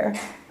see there,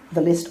 the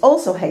list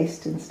also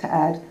hastens to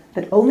add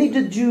that only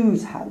the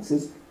Jews'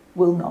 houses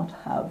will not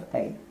have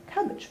a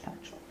cabbage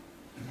patch.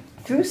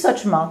 Through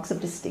such marks of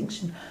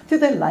distinction, through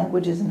their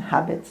languages and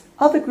habits,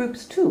 other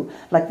groups too,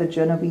 like the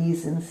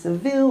Genoese in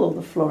Seville or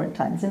the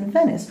Florentines in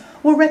Venice,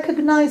 were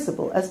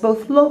recognizable as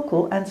both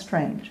local and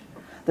strange.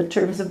 The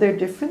terms of their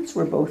difference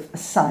were both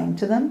assigned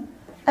to them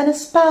and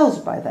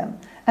espoused by them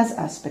as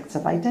aspects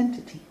of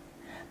identity.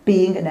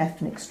 Being an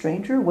ethnic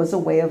stranger was a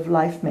way of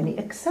life many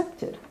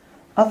accepted,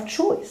 of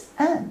choice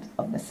and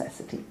of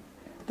necessity.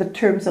 The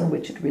terms on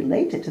which it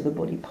related to the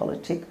body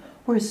politic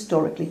were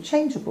historically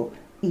changeable,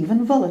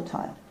 even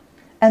volatile.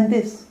 And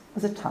this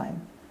was a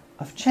time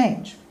of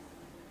change.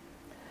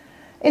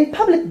 In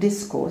public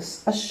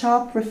discourse, a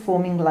sharp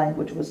reforming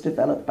language was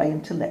developed by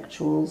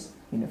intellectuals,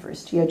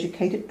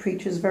 university-educated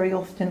preachers very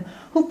often,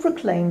 who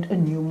proclaimed a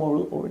new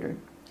moral order.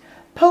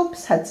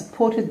 Popes had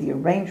supported the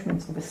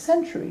arrangements over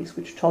centuries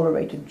which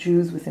tolerated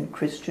Jews within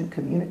Christian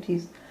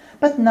communities,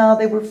 but now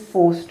they were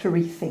forced to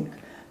rethink,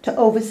 to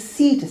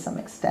oversee to some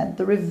extent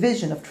the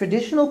revision of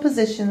traditional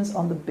positions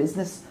on the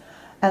business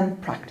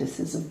and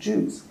practices of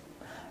Jews.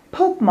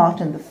 Pope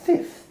Martin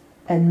V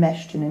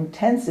enmeshed in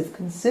intensive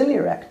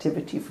conciliar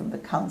activity from the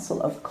Council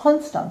of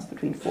Constance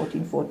between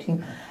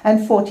 1414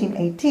 and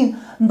 1418,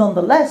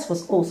 nonetheless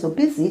was also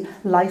busy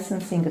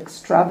licensing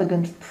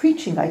extravagant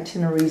preaching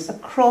itineraries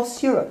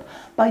across Europe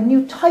by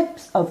new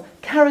types of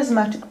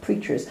charismatic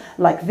preachers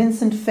like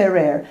Vincent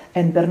Ferrer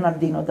and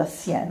Bernardino da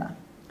Siena.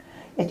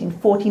 Yet in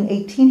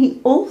 1418 he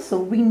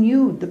also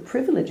renewed the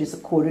privileges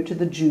accorded to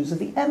the Jews of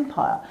the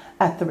empire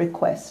at the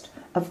request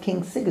of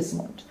King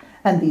Sigismund,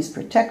 and these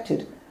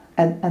protected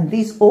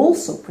these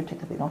also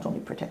protected, they not only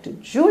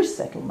protected Jewish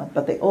settlement,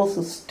 but they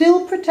also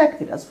still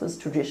protected, as was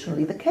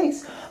traditionally the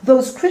case,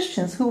 those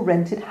Christians who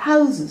rented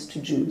houses to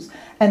Jews,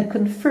 and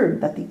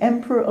confirmed that the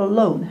emperor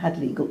alone had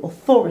legal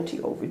authority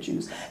over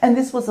Jews. And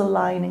this was a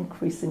line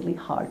increasingly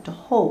hard to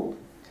hold.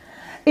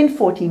 In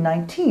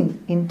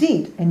 1419,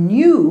 indeed, a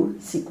new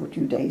Sicut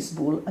Judaeis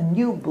bull, a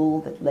new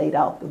bull that laid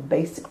out the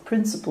basic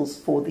principles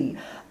for the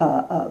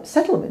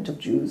settlement of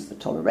Jews, the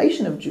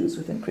toleration of Jews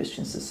within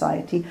Christian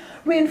society,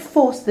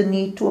 reinforced the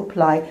need to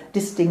apply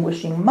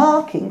distinguishing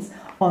markings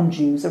on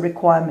Jews, a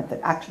requirement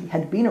that actually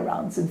had been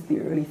around since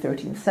the early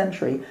 13th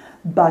century,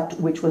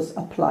 but which was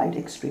applied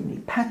extremely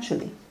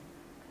patchily.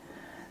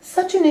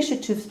 Such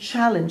initiatives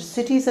challenged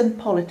cities and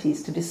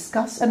polities to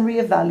discuss and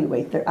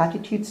reevaluate their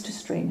attitudes to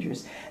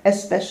strangers,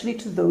 especially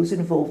to those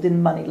involved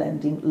in money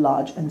lending,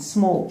 large and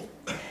small.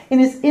 In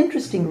his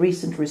interesting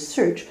recent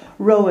research,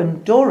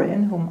 Rowan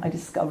Doran, whom I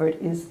discovered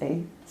is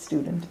a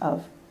student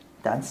of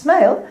Dan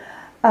Smail,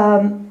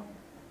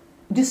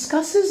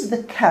 discusses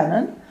the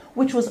canon,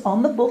 which was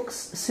on the books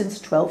since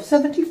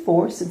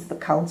 1274, since the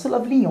Council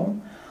of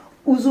Lyon,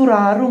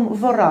 Usurarum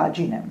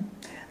Voraginem.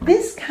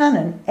 This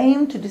canon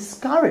aimed to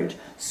discourage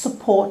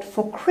support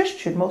for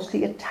Christian,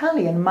 mostly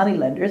Italian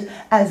moneylenders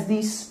as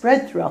these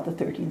spread throughout the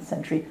 13th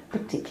century,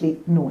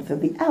 particularly north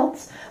of the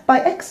Alps, by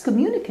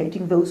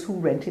excommunicating those who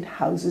rented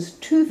houses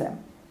to them.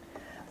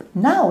 But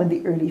now, in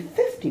the early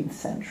 15th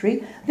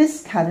century,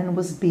 this canon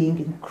was being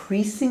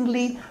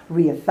increasingly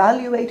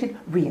reevaluated,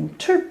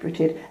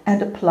 reinterpreted,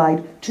 and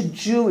applied to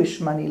Jewish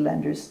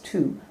moneylenders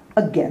too,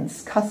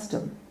 against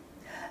custom.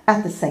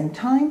 At the same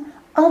time,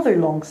 other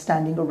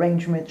long-standing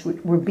arrangements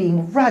were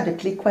being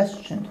radically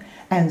questioned.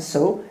 And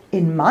so,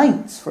 in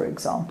Mainz, for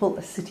example,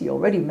 a city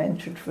already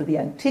mentioned for the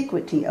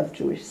antiquity of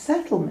Jewish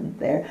settlement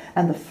there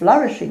and the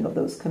flourishing of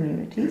those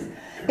communities,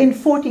 in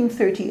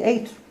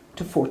 1438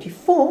 to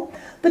 44,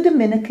 the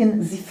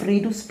Dominican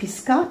Zifridus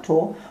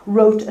Piscator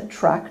wrote a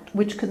tract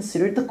which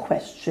considered the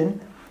question,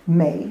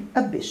 may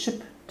a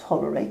bishop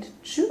tolerate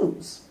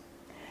Jews?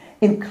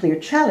 In clear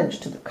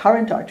challenge to the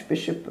current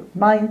Archbishop of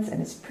Mainz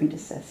and his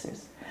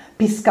predecessors.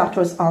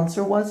 Piscator's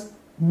answer was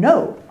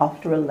no,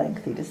 after a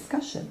lengthy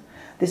discussion.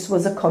 This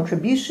was a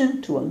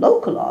contribution to a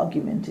local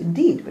argument,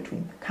 indeed,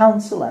 between the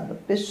council and the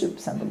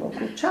bishops and the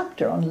local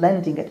chapter on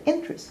lending at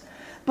interest,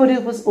 but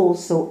it was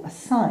also a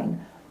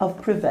sign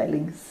of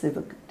prevailing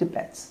civic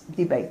debates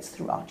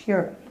throughout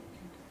Europe.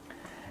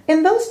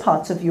 In those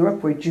parts of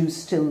Europe where Jews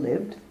still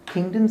lived,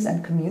 kingdoms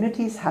and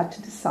communities had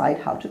to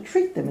decide how to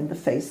treat them in the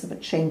face of a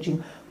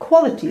changing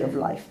quality of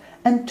life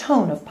and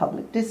tone of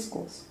public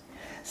discourse.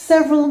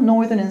 Several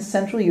northern and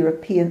central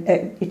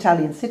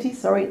Italian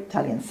cities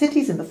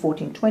in the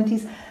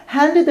 1420s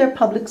handed their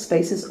public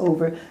spaces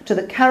over to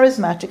the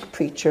charismatic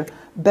preacher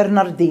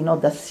Bernardino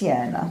da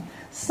Siena,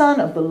 son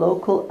of the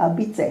local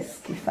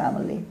Abizzeschi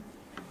family.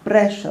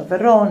 Brescia,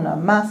 Verona,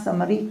 Massa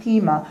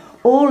Marittima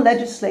all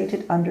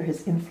legislated under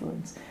his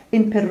influence.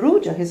 In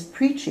Perugia, his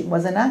preaching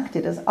was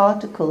enacted as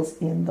articles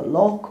in the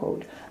law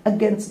code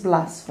against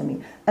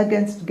blasphemy,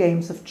 against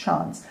games of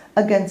chance,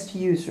 against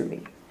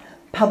usury.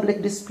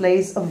 Public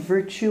displays of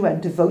virtue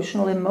and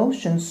devotional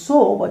emotion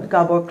saw what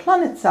Gabor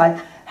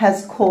Klonitsai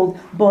has called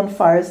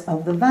bonfires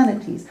of the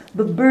vanities,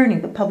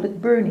 the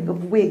public burning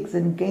of wigs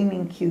and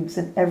gaming cubes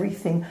and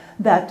everything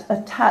that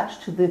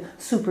attached to the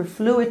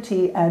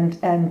superfluity and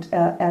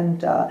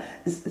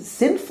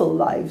sinful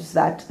lives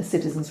that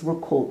citizens were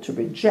called to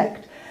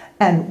reject.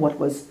 And what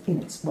was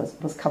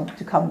come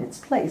in its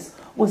place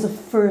was a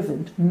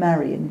fervent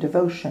Marian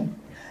devotion.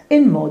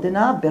 In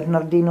Modena,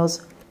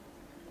 Bernardino's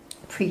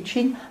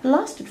preaching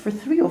lasted for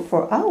 3 or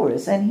 4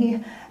 hours, and he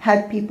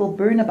had people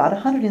burn about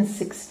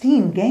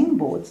 116 game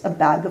boards, a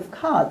bag of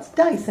cards,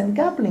 dice, and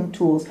gambling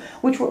tools,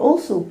 which were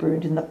also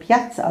burned in the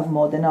piazza of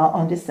Modena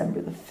on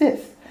December the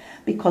 5th,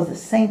 because the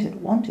saint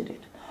had wanted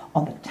it.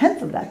 On the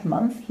 10th of that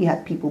month, he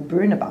had people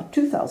burn about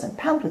 2,000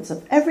 pamphlets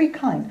of every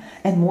kind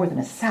and more than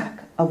a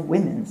sack of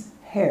women's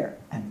hair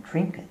and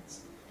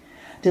trinkets.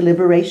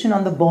 Deliberation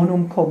on the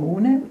bonum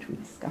commune, which we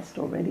discussed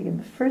already in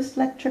the first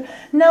lecture,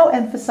 now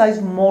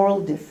emphasized moral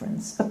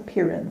difference,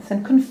 appearance,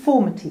 and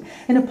conformity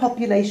in a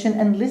population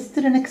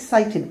enlisted and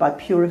excited by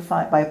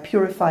a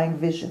purifying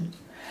vision.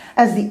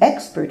 As the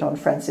expert on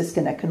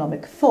Franciscan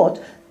economic thought,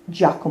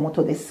 Giacomo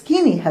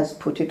Todeschini, has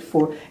put it,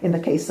 for in the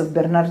case of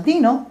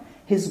Bernardino,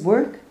 his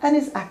work and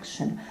his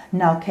action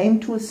now came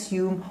to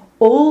assume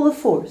all the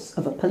force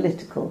of a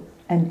political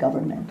and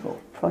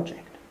governmental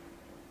project.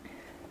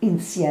 In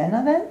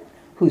Siena, then,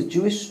 whose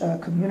Jewish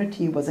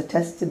community was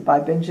attested by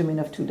Benjamin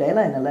of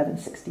Tudela in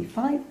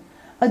 1165,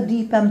 a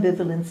deep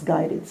ambivalence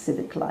guided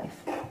civic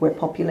life, where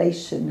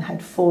population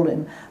had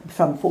fallen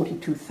from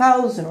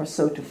 42,000 or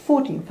so to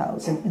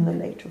 14,000 in the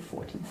later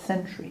 14th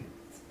century.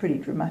 It's pretty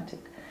dramatic.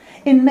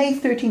 In May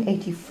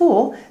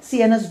 1384,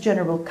 Siena's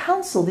General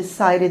Council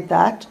decided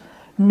that,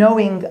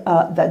 knowing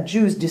that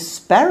Jews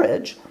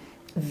disparage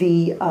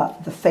the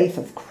faith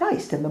of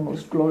Christ and the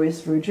most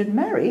glorious Virgin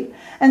Mary,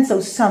 and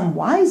so some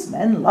wise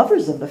men,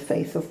 lovers of the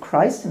faith of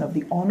Christ and of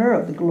the honor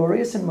of the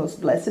glorious and most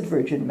blessed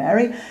Virgin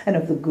Mary and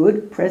of the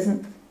good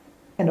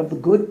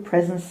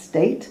present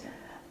state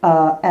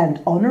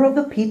and honor of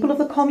the people of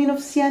the Commune of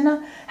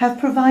Siena, have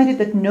provided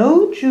that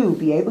no Jew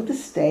be able to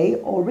stay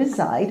or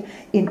reside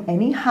in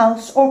any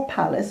house or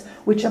palace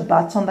which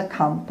abuts on the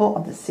campo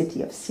of the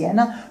city of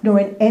Siena, nor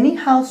in any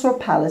house or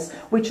palace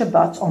which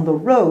abuts on the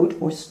road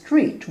or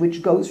street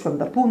which goes from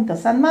the Punta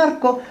San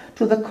Marco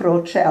to the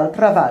Croce al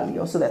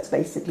Travaglio. So that's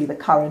basically the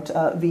current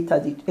Via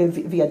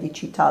di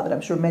Città that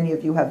I'm sure many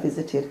of you have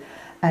visited,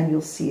 and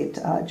you'll see it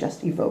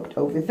just evoked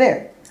over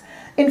there.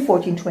 In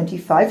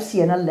 1425,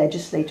 Siena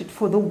legislated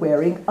for the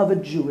wearing of a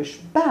Jewish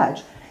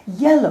badge,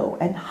 yellow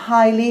and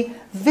highly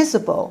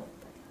visible.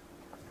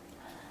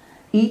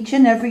 Each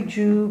and every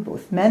Jew,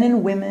 both men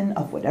and women,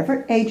 of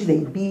whatever age they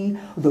be,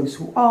 those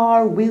who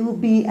are, will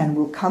be, and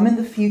will come in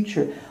the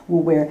future,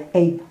 will wear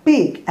a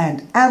big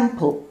and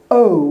ample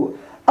O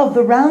of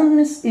the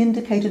roundness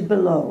indicated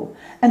below,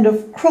 and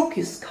of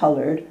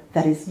crocus-colored,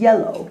 that is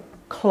yellow,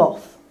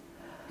 cloth,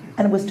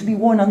 and was to be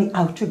worn on the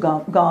outer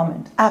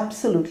garment,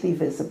 absolutely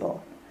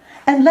visible.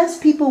 Unless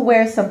people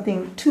wear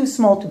something too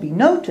small to be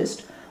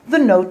noticed, the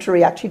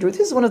notary actually drew,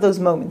 this is one of those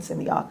moments in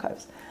the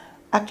archives,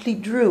 actually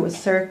drew a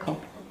circle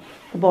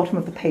at the bottom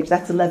of the page,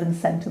 that's 11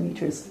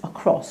 centimeters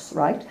across,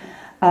 right,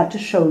 to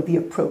show the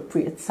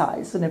appropriate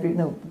size, so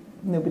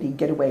nobody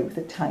get away with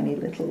a tiny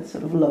little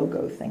sort of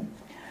logo thing.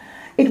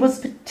 It was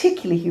a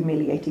particularly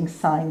humiliating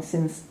sign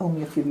since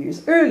only a few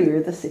years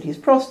earlier the city's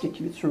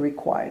prostitutes were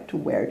required to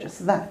wear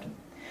just that.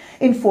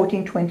 In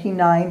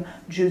 1429,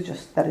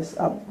 Jews, that is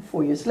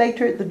 4 years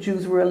later, the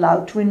Jews were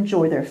allowed to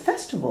enjoy their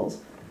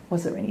festivals,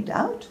 was there any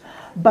doubt,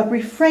 but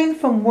refrain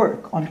from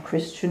work on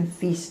Christian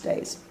feast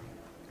days.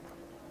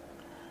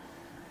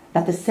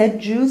 That the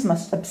said Jews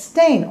must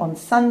abstain on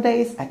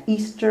Sundays, at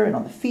Easter, and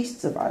on the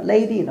feasts of Our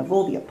Lady and of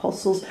all the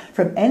apostles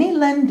from any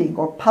lending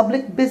or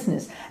public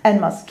business,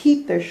 and must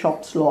keep their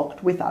shops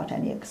locked without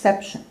any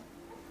exception.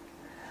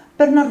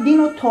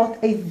 Bernardino taught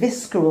a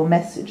visceral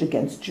message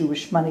against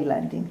Jewish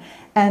moneylending,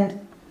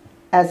 and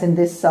as in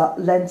this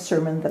Lent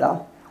sermon that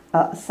I'll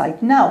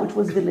cite now, it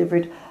was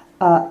delivered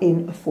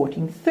in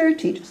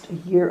 1430, just a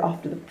year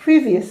after the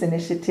previous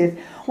initiative,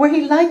 where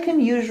he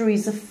likened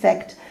usury's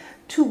effect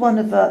to one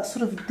of a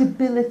sort of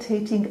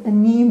debilitating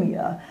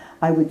anemia,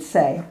 I would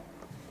say.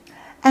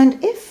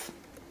 And if,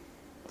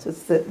 so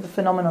it's the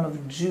phenomenon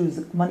of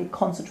Jews, money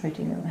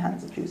concentrating in the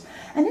hands of Jews,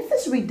 and if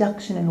this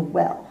reduction in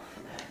wealth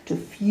to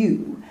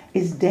few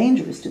is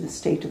dangerous to the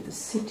state of the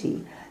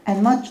city,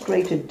 and much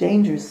greater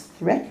dangers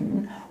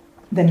threaten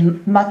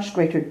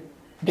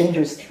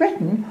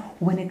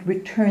when it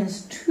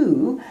returns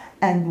to,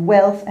 and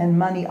wealth and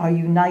money are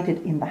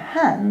united in the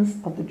hands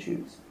of the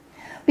Jews.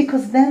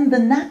 Because then the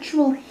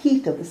natural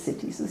heat of the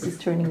city, so this is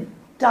turning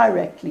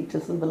directly to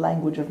sort of the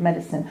language of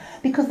medicine,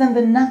 because then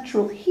the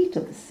natural heat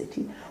of the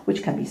city,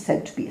 which can be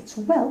said to be its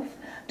wealth,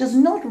 does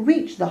not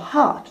reach the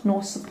heart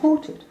nor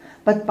support it,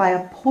 but by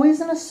a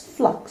poisonous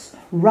flux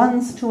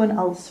runs to an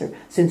ulcer,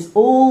 since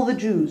all the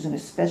Jews, and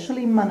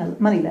especially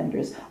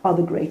moneylenders, are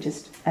the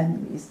greatest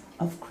enemies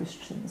of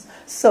Christians.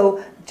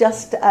 So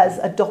just as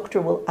a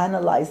doctor will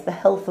analyze the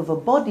health of a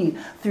body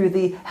through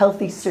the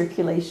healthy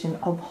circulation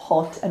of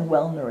hot and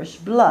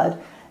well-nourished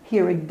blood,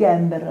 here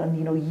again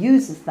Bernardino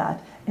uses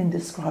that in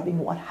describing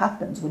what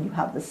happens when you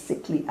have the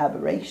sickly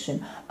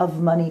aberration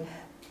of money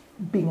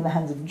being in the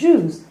hands of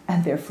Jews,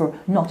 and therefore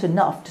not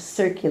enough to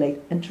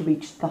circulate and to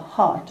reach the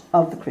heart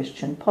of the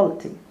Christian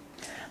polity.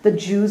 The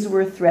Jews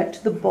were a threat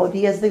to the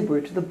body as they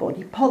were to the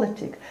body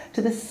politic,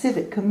 to the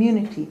civic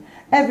community.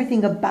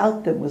 Everything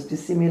about them was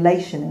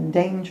dissimulation and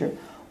danger.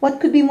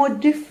 What could be more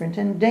different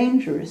and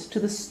dangerous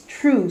to the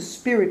true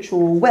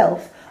spiritual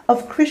wealth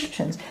of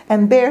Christians?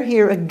 And bear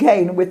here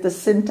again with the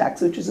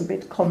syntax, which is a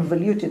bit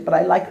convoluted, but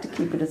I like to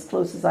keep it as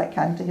close as I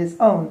can to his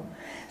own.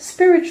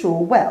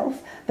 Spiritual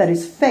wealth, that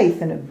is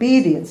faith and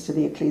obedience to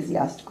the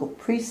ecclesiastical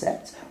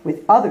precepts,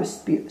 with other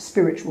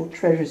spiritual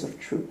treasures of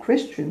true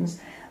Christians,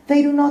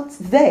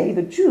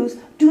 the Jews,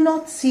 do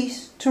not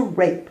cease to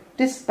rape,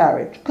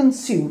 disparage,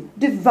 consume,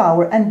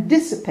 devour, and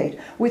dissipate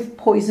with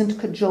poisoned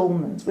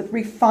cajolements, with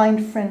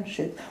refined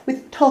friendship,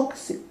 with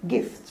toxic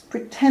gifts,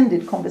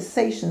 pretended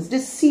conversations,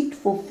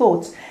 deceitful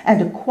thoughts,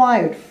 and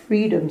acquired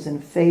freedoms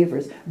and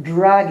favors,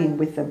 dragging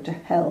with them to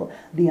hell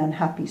the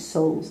unhappy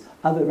souls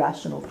of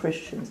irrational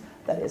Christians,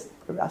 that is,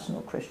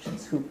 irrational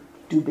Christians who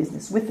do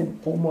business with them,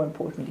 or more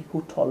importantly,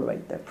 who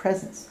tolerate their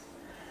presence.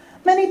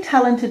 Many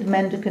talented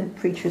mendicant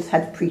preachers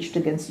had preached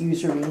against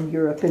usury in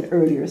Europe in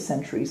earlier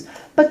centuries,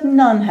 but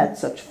none had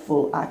such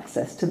full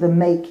access to the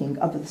making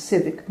of the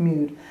civic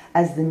mood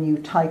as the new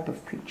type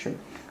of preacher.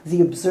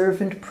 The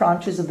observant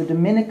branches of the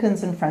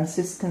Dominicans and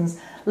Franciscans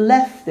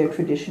left their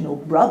traditional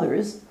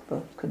brothers,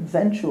 the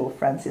conventual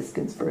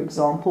Franciscans, for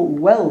example,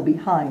 well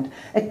behind,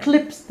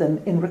 eclipsed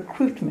them in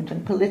recruitment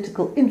and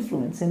political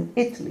influence in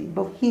Italy,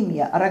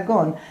 Bohemia,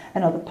 Aragon,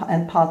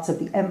 and parts of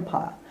the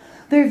empire.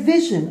 Their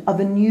vision of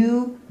a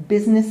new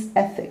business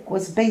ethic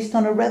was based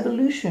on a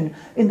revolution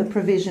in the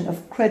provision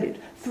of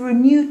credit through a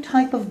new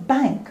type of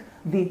bank,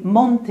 the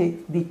Monte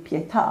di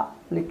Pietà,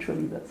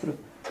 literally the sort of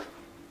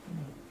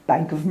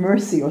Bank of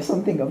Mercy or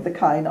something of the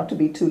kind, not to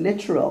be too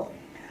literal.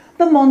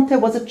 The Monte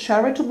was a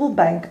charitable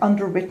bank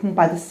underwritten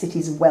by the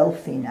city's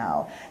wealthy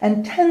now,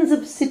 and tens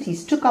of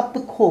cities took up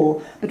the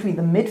call between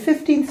the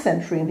mid-15th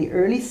century and the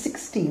early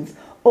 16th,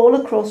 all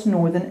across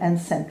northern and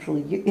central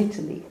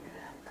Italy.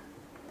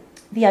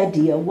 The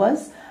idea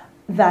was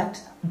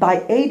that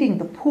by aiding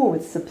the poor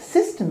with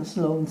subsistence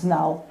loans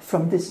now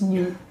from this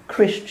new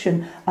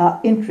Christian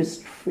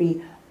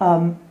interest-free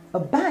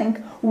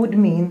bank would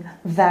mean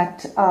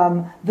that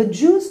the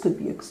Jews could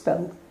be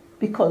expelled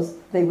because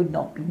they would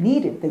not be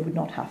needed, they would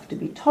not have to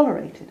be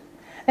tolerated.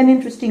 An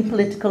interesting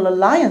political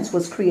alliance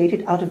was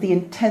created out of the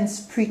intense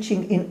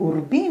preaching in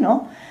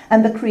Urbino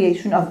and the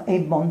creation of a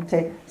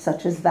Monte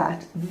such as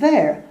that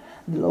there.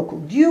 The local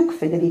Duke,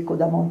 Federico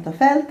da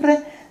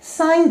Montefeltre,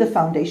 signed the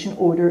foundation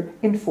order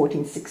in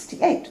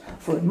 1468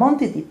 for a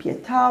Monte di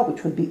Pietà,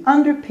 which would be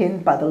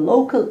underpinned by the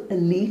local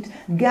elite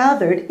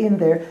gathered in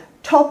their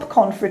top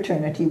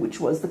confraternity, which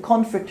was the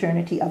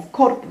confraternity of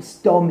Corpus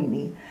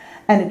Domini.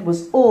 And it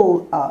was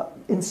all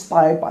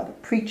inspired by the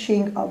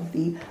preaching of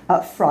the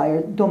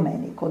friar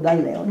Domenico da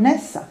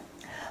Leonessa.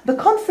 The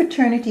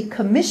confraternity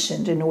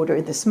commissioned, in order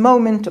in this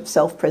moment of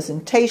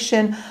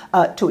self-presentation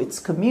to its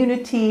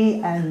community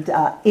and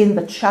in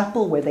the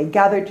chapel where they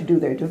gathered to do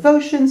their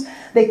devotions,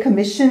 they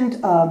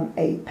commissioned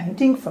a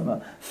painting from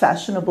a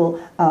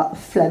fashionable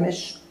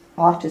Flemish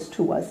artist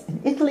who was in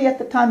Italy at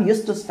the time,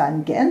 Justus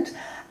van Gent,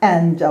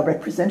 and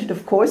represented,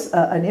 of course,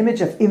 an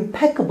image of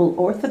impeccable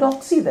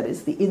orthodoxy, that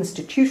is, the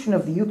institution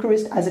of the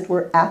Eucharist, as it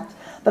were, at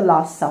the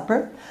Last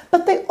Supper.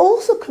 But they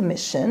also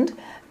commissioned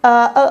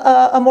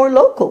a more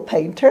local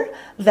painter,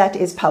 that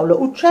is Paolo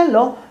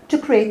Uccello, to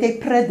create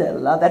a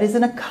predella, that is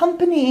an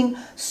accompanying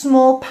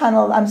small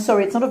panel. I'm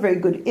sorry, it's not a very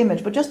good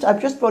image, but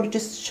I've just brought it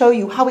just to show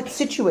you how it's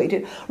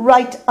situated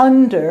right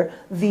under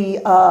the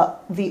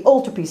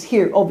altarpiece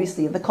here,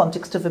 obviously in the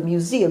context of a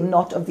museum,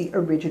 not of the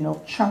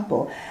original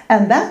chapel.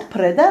 And that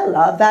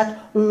predella,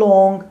 that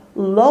long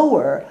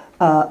lower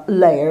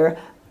layer,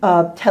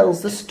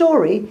 tells the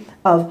story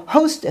of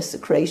host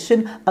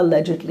desecration,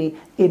 allegedly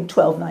in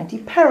 1290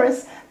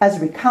 Paris, as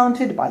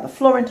recounted by the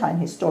Florentine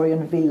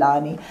historian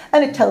Villani.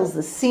 And it tells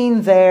the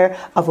scene there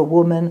of a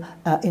woman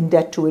in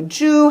debt to a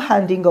Jew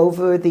handing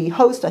over the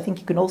host. I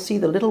think you can all see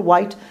the little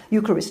white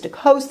Eucharistic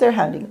host there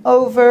handing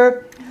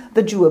over.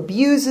 The Jew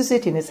abuses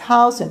it in his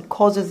house and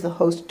causes the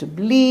host to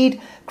bleed.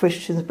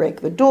 Christians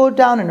break the door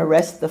down and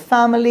arrest the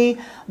family.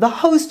 The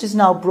host is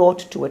now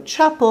brought to a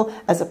chapel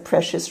as a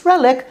precious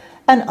relic,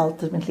 and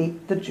ultimately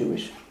the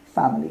Jewish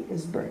family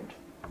is burned.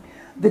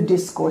 The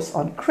discourse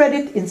on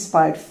credit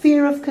inspired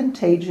fear of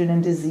contagion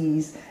and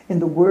disease in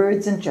the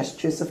words and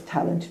gestures of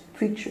talented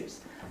preachers.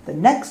 The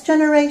next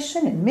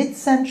generation in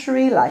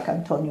mid-century, like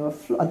Antonino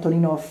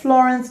of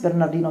Florence,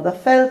 Bernardino da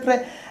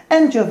Feltre,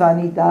 and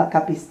Giovanni da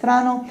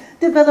Capistrano,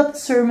 developed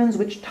sermons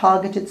which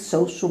targeted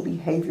social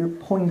behavior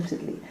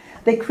pointedly.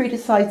 They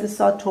criticized the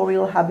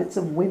sartorial habits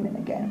of women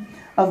again,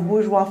 of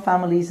bourgeois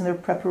families and their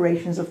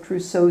preparations of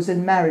trousseaux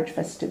and marriage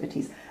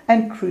festivities,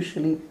 and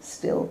crucially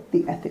still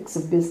the ethics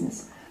of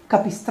business.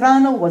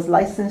 Capistrano was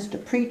licensed to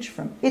preach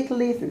from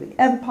Italy through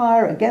the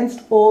empire against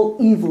all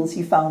evils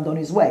he found on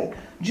his way: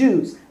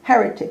 Jews,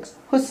 heretics,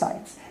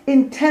 Hussites.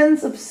 In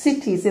tens of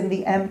cities in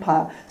the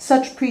empire,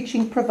 such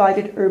preaching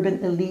provided urban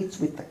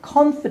elites with the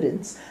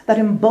confidence that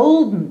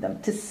emboldened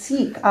them to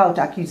seek out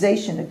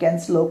accusation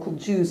against local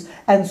Jews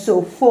and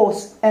so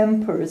force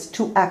emperors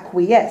to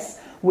acquiesce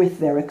with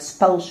their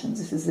expulsions.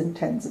 This is in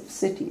tens of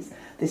cities.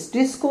 This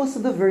discourse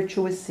of the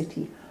virtuous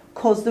city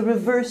caused the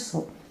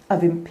reversal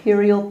of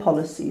imperial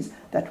policies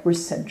that were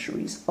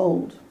centuries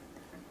old.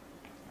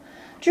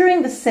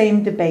 During the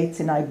same debates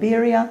in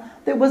Iberia,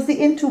 there was the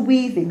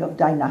interweaving of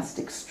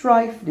dynastic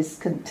strife,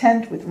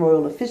 discontent with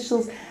royal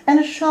officials, and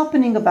a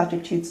sharpening of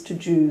attitudes to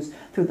Jews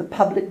through the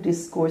public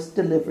discourse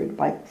delivered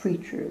by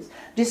preachers.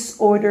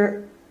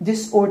 Disorder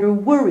Disorder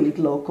worried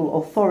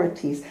local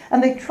authorities,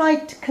 and they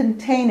tried to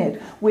contain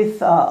it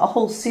with a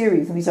whole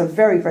series, and these are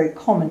very, very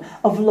common,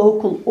 of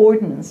local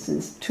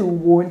ordinances to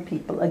warn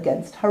people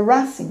against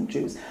harassing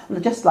Jews.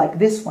 Just like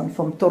this one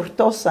from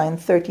Tortosa in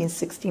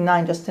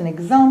 1369, just an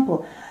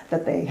example,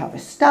 that they have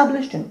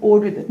established an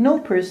order that no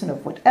person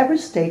of whatever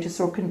status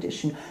or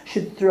condition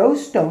should throw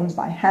stones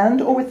by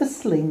hand or with a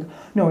sling,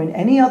 nor in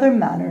any other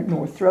manner,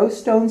 nor throw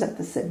stones at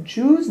the said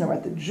Jews, nor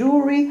at the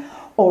Jewry,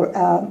 or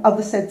of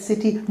the said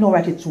city, nor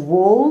at its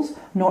walls,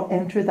 nor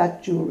enter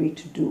that Jewry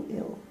to do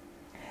ill.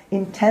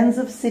 In tens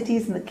of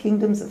cities in the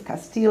kingdoms of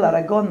Castile,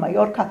 Aragon,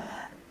 Mallorca,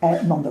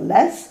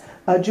 nonetheless,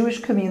 Jewish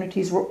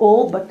communities were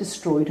all but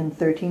destroyed in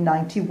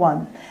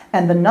 1391,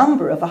 and the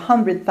number of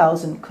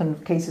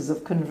 100,000 cases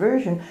of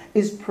conversion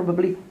is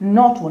probably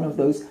not one of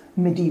those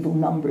medieval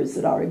numbers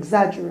that are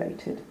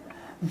exaggerated.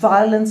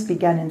 Violence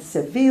began in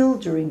Seville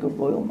during a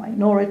royal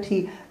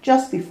minority,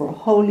 just before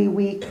Holy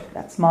Week,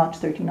 that's March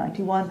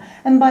 1391,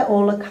 and by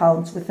all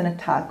accounts with an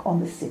attack on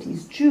the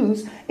city's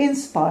Jews,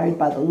 inspired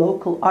by the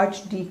local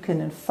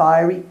archdeacon and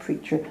fiery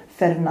preacher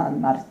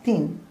Fernand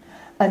Martin.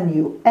 A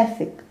new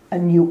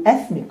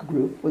ethnic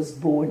group was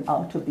born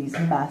out of these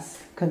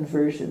mass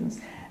conversions,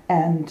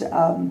 and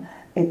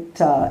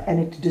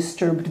it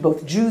disturbed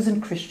both Jews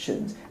and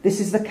Christians. This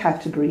is the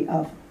category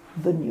of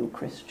the new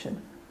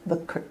Christian, the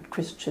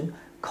Christian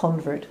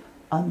convert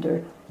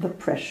under the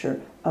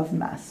pressure of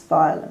mass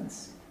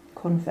violence.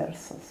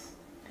 Conversos.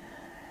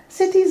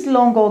 Cities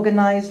long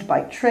organized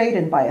by trade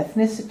and by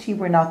ethnicity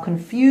were now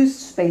confused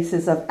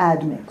spaces of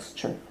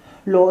admixture.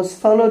 Laws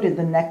followed in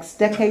the next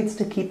decades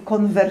to keep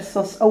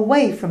conversos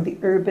away from the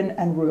urban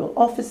and rural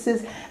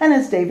offices, and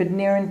as David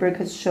Nierenberg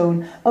has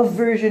shown,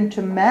 aversion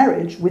to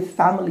marriage with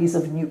families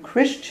of new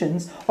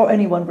Christians or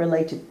anyone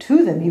related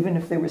to them, even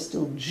if they were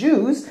still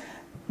Jews,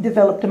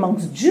 developed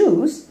amongst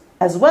Jews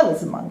as well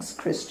as amongst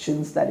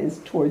Christians, that is,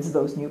 towards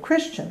those new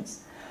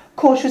Christians.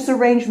 Cautious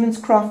arrangements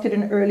crafted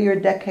in earlier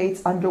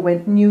decades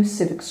underwent new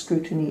civic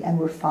scrutiny and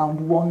were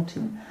found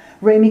wanting.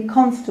 Remy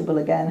Constable,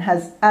 again,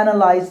 has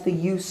analyzed the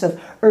use of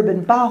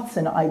urban baths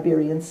in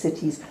Iberian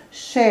cities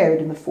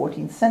shared in the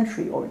 14th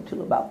century, or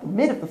until about the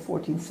mid of the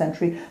 14th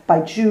century,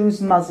 by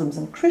Jews, Muslims,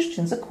 and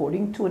Christians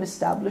according to an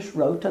established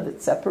rota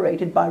that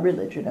separated by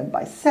religion and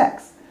by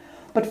sex.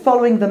 But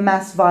following the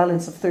mass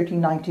violence of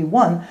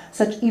 1391,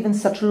 even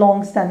such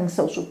long-standing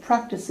social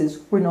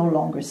practices were no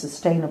longer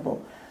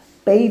sustainable.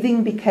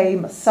 Bathing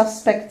became a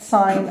suspect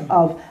sign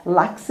of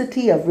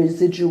laxity, of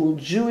residual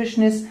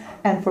Jewishness,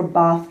 and for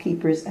bath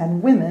keepers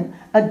and women,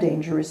 a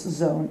dangerous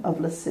zone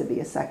of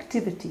lascivious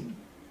activity.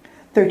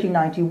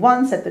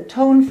 1391 set the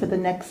tone for the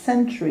next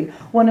century,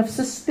 one of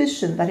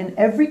suspicion that in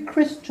every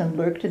Christian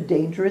lurked a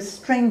dangerous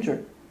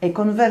stranger, a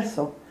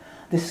converso.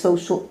 This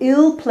social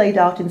ill, played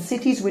out in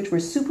cities which were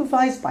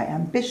supervised by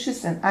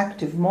ambitious and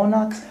active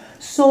monarchs,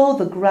 saw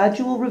the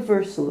gradual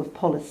reversal of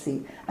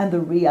policy and the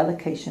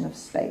reallocation of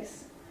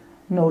space.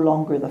 No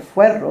longer the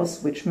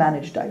fueros, which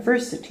managed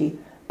diversity,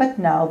 but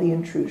now the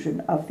intrusion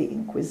of the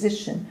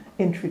Inquisition,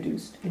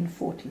 introduced in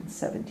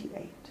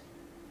 1478.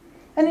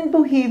 And in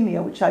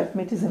Bohemia, which I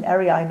admit is an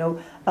area I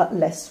know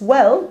less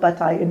well, but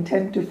I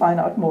intend to find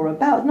out more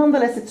about,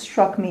 nonetheless it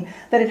struck me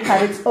that it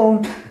had its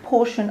own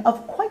portion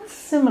of quite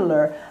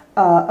similar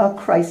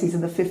crises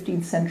in the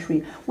 15th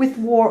century, with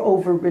war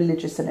over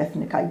religious and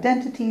ethnic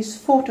identities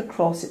fought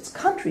across its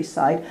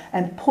countryside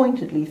and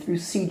pointedly through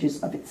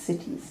sieges of its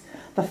cities.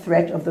 The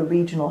threat of the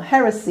regional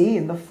heresy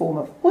in the form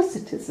of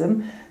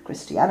Hussitism,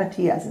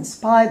 Christianity as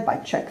inspired by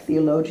Czech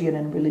theologian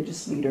and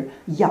religious leader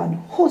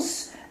Jan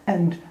Hus,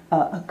 and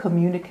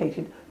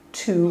communicated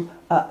to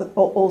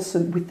also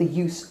with the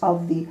use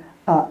of the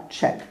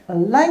Czech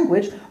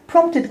language,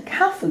 prompted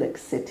Catholic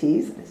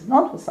cities, that is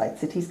non-Hussite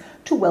cities,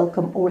 to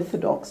welcome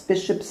Orthodox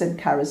bishops and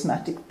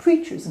charismatic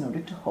preachers in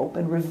order to hope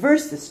and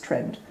reverse this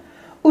trend.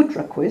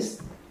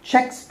 Utraquist,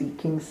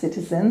 Czech-speaking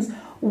citizens,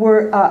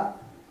 were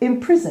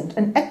imprisoned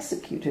and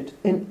executed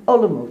in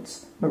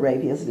Olomouc,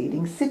 Moravia's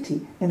leading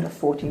city, in the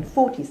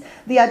 1440s.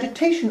 The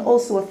agitation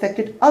also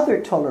affected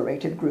other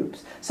tolerated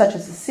groups, such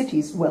as the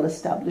city's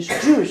well-established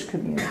Jewish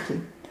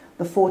community.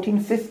 The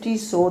 1450s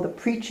saw the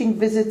preaching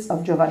visits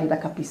of Giovanni da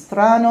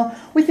Capistrano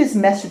with his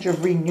message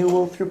of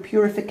renewal through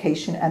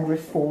purification and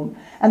reform,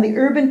 and the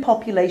urban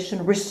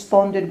population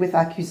responded with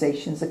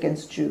accusations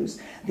against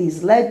Jews.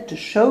 These led to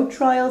show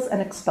trials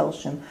and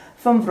expulsion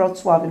from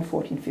Wrocław in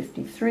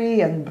 1453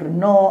 and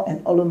Brno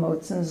and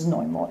Olomouc and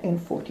Znojmo in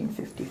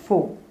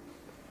 1454.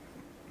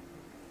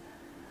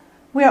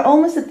 We are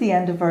almost at the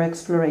end of our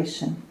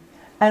exploration,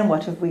 and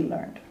what have we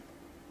learned?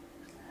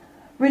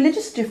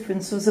 Religious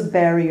difference was a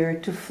barrier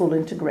to full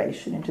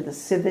integration into the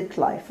civic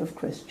life of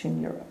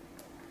Christian Europe.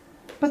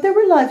 But there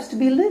were lives to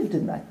be lived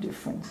in that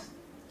difference.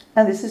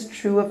 And this is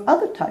true of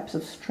other types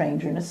of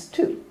strangeness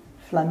too.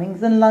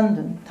 Flemings in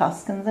London,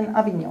 Tuscans in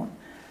Avignon,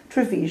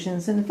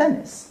 Trevisians in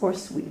Venice, or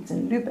Swedes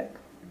in Lübeck.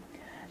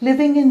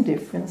 Living in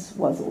difference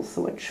was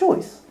also a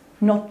choice,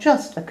 not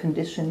just a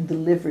condition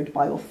delivered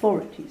by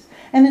authorities,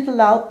 and it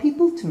allowed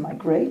people to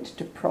migrate,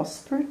 to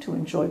prosper, to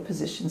enjoy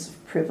positions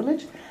of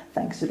privilege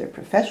thanks to their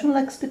professional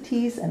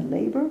expertise and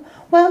labor,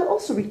 while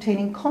also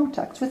retaining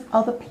contacts with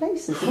other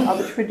places and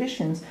other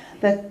traditions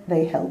that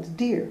they held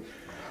dear.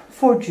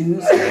 For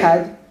Jews,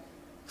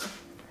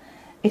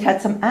 it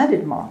had some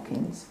added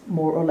markings,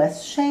 more or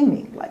less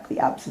shaming, like the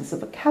absence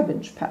of a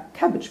cabbage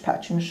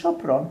patch in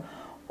Sopron,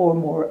 or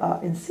more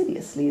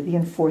insidiously, the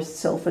enforced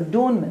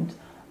self-adornment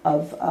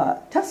of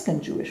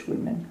Tuscan Jewish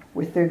women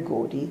with their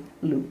gaudy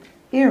loop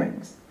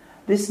earrings.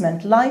 This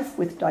meant life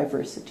with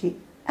diversity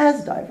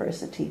as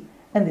diversity,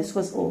 and this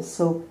was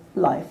also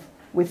life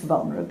with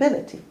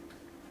vulnerability.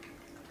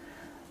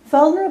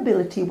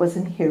 Vulnerability was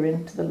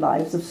inherent to the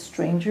lives of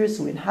strangers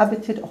who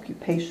inhabited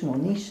occupational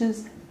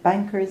niches,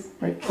 bankers,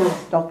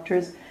 merchants,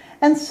 doctors,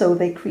 and so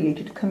they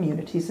created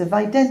communities of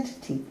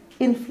identity,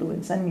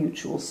 influence, and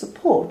mutual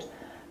support,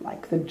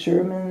 like the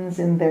Germans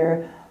in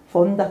their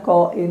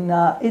Fondaco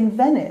in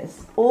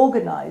Venice,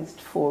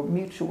 organized for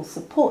mutual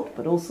support,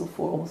 but also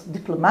for almost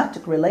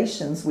diplomatic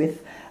relations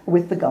with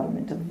the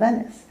government of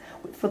Venice,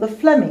 for the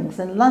Flemings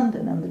in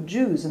London and the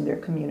Jews in their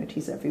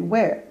communities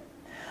everywhere.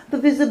 The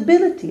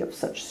visibility of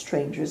such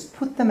strangers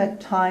put them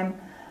at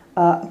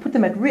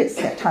risk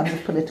at times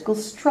of political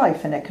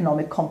strife and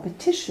economic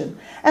competition,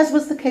 as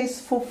was the case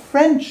for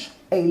French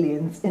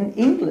aliens in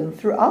England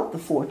throughout the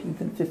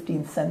 14th and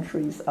 15th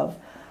centuries of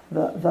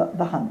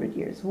the Hundred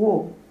Years'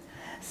 War.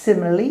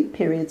 Similarly,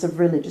 periods of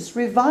religious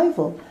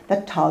revival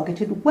that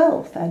targeted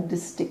wealth and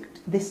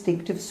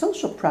distinctive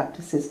social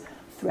practices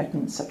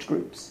threatened such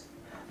groups.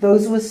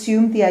 Those who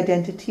assumed the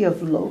identity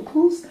of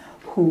locals,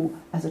 who,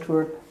 as it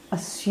were,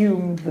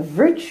 assumed the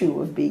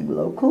virtue of being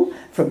local,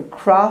 from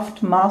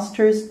craft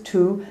masters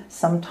to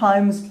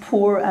sometimes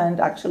poor and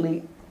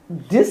actually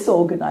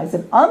disorganized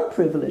and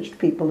unprivileged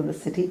people in the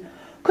city,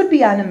 could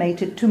be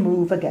animated to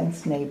move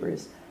against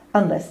neighbors,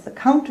 unless the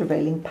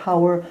countervailing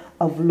power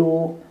of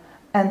law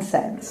and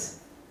sense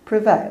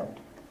prevailed.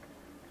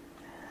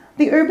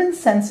 The urban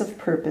sense of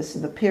purpose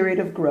in the period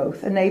of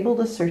growth enabled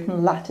a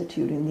certain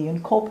latitude in the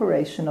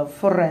incorporation of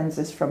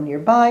forenses from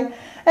nearby,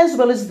 as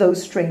well as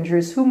those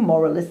strangers whom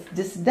moralists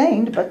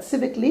disdained but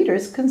civic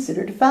leaders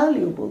considered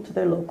valuable to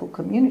their local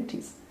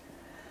communities.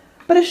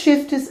 But a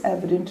shift is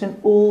evident in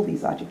all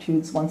these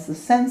attitudes once the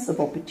sense of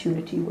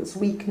opportunity was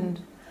weakened,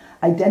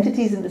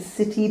 identities in the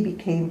city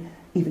became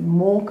even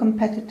more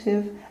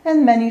competitive,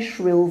 and many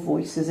shrill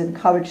voices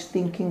encouraged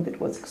thinking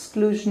that was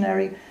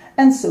exclusionary,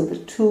 and so the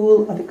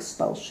tool of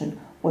expulsion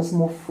was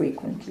more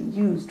frequently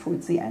used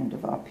towards the end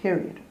of our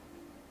period.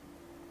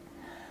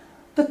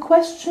 The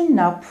question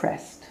now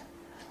pressed: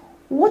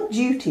 what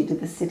duty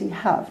did the city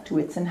have to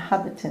its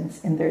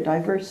inhabitants in their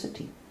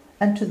diversity,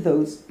 and to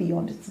those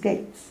beyond its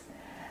gates?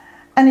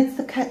 And it's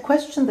the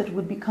question that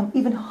would become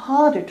even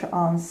harder to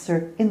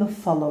answer in the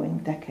following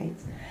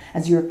decades,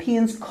 as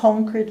Europeans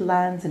conquered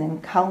lands and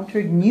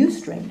encountered new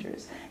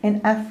strangers in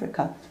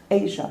Africa,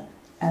 Asia,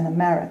 and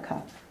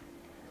America.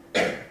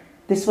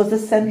 This was a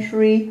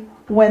century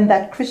when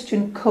that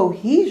Christian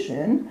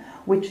cohesion,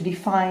 which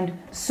defined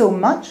so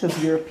much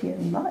of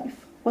European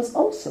life, was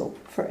also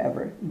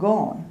forever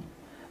gone.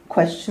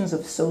 Questions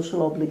of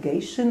social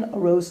obligation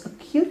arose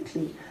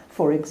acutely,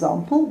 for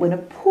example, when a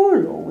poor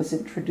law was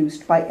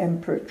introduced by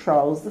Emperor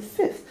Charles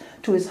V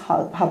to his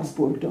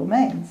Habsburg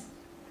domains.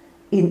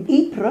 In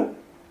Ypres,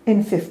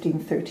 in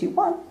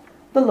 1531,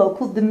 the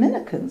local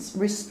Dominicans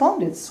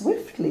responded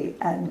swiftly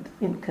and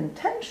in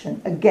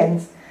contention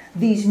against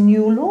these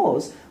new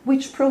laws,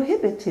 which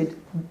prohibited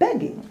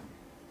begging.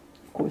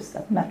 Of course,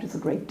 that matters a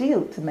great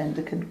deal to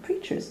mendicant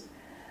preachers.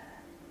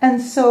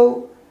 And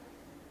so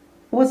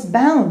was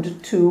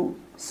bound to,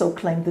 so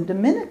claimed the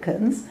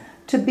Dominicans,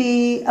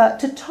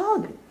 to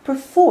target,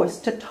 perforce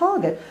to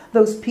target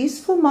those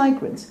peaceful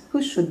migrants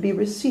who should be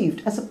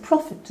received as a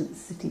profit to the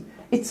city.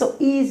 It's so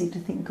easy to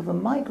think of a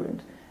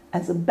migrant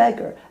as a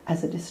beggar,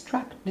 as a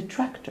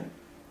detractor.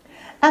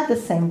 At the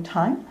same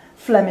time,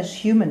 Flemish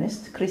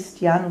humanist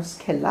Christianus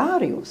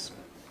Celarius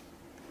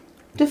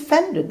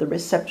defended the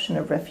reception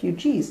of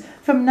refugees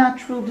from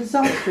natural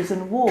disasters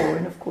and war,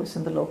 and of course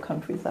in the Low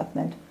Countries that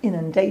meant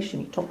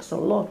inundation. He talks a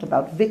lot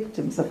about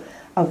victims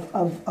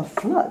of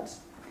floods.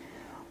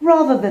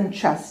 Rather than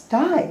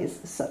chastise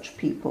such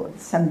people and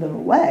send them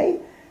away,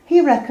 he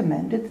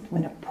recommended that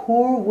when a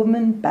poor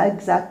woman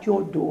begs at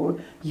your door,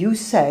 you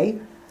say,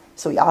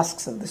 so he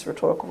asks them this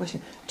rhetorical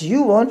question, do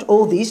you want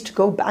all these to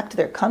go back to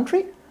their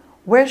country?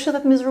 Where shall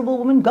that miserable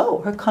woman go?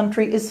 Her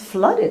country is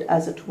flooded,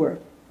 as it were.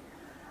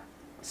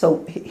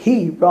 So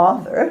he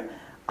rather,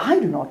 I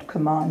do not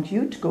command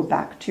you to go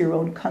back to your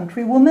own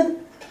country, woman,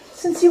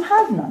 since you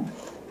have none.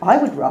 I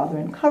would rather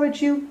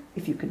encourage you,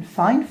 if you can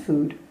find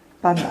food,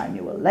 by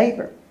manual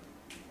labor.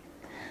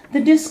 The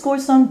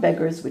discourse on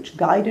beggars, which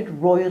guided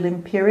royal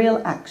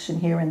imperial action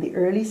here in the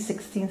early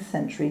 16th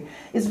century,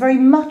 is very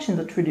much in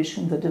the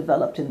tradition that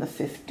developed in the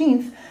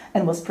 15th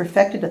and was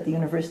perfected at the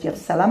University of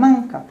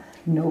Salamanca.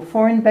 No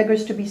foreign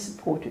beggars to be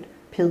supported.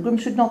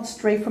 Pilgrims should not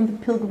stray from the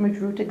pilgrimage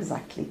route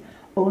exactly.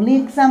 Only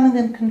examined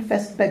and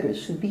confessed beggars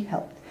should be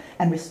helped,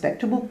 and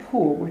respectable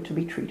poor were to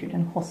be treated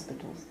in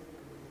hospitals.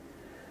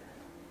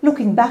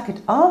 Looking back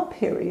at our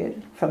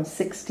period from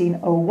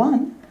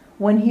 1601,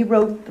 when he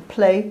wrote the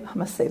play, I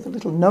must say the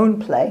little known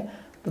play,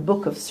 The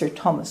Book of Sir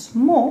Thomas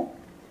More,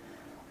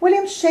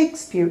 William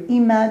Shakespeare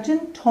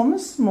imagined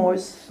Thomas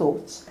More's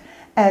thoughts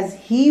as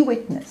he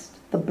witnessed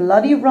the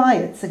bloody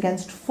riots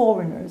against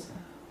foreigners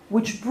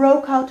which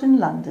broke out in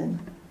London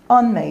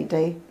on May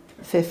Day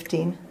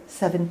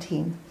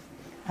 1517.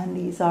 And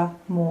these are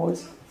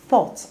More's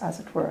thoughts, as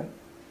it were.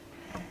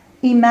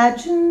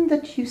 Imagine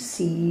that you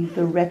see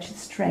the wretched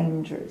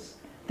strangers,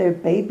 their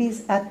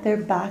babies at their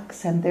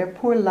backs and their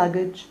poor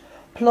luggage,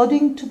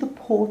 plodding to the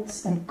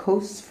ports and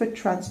coasts for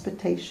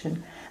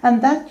transportation,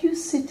 and that you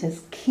sit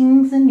as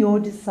kings in your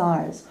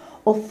desires,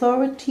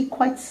 authority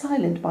quite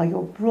silent by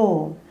your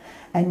brawl,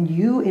 and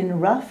you in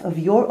ruff of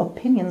your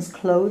opinions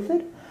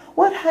clothed.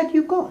 What had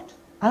you got?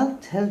 I'll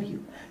tell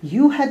you.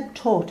 You had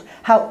taught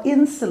how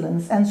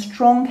insolence and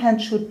strong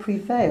hand should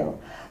prevail,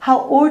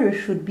 how order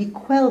should be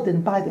quelled,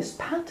 and by this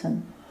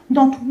pattern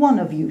not one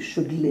of you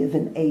should live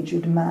an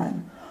aged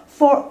man.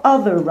 For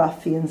other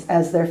ruffians,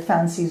 as their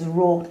fancies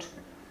wrought,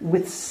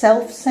 with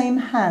self-same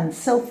hand,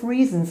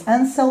 self-reasons,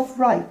 and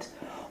self-right,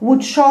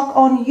 would shark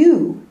on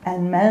you,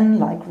 and men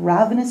like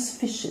ravenous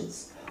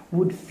fishes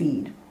would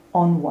feed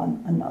on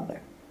one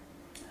another.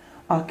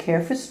 Our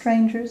care for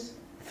strangers,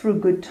 through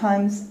good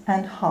times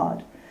and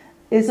hard,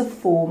 is a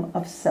form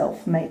of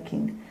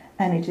self-making,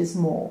 and it is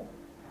more.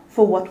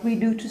 For what we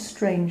do to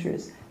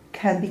strangers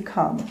can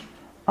become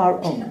our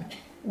own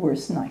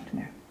worst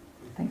nightmare.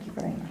 Thank you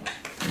very much.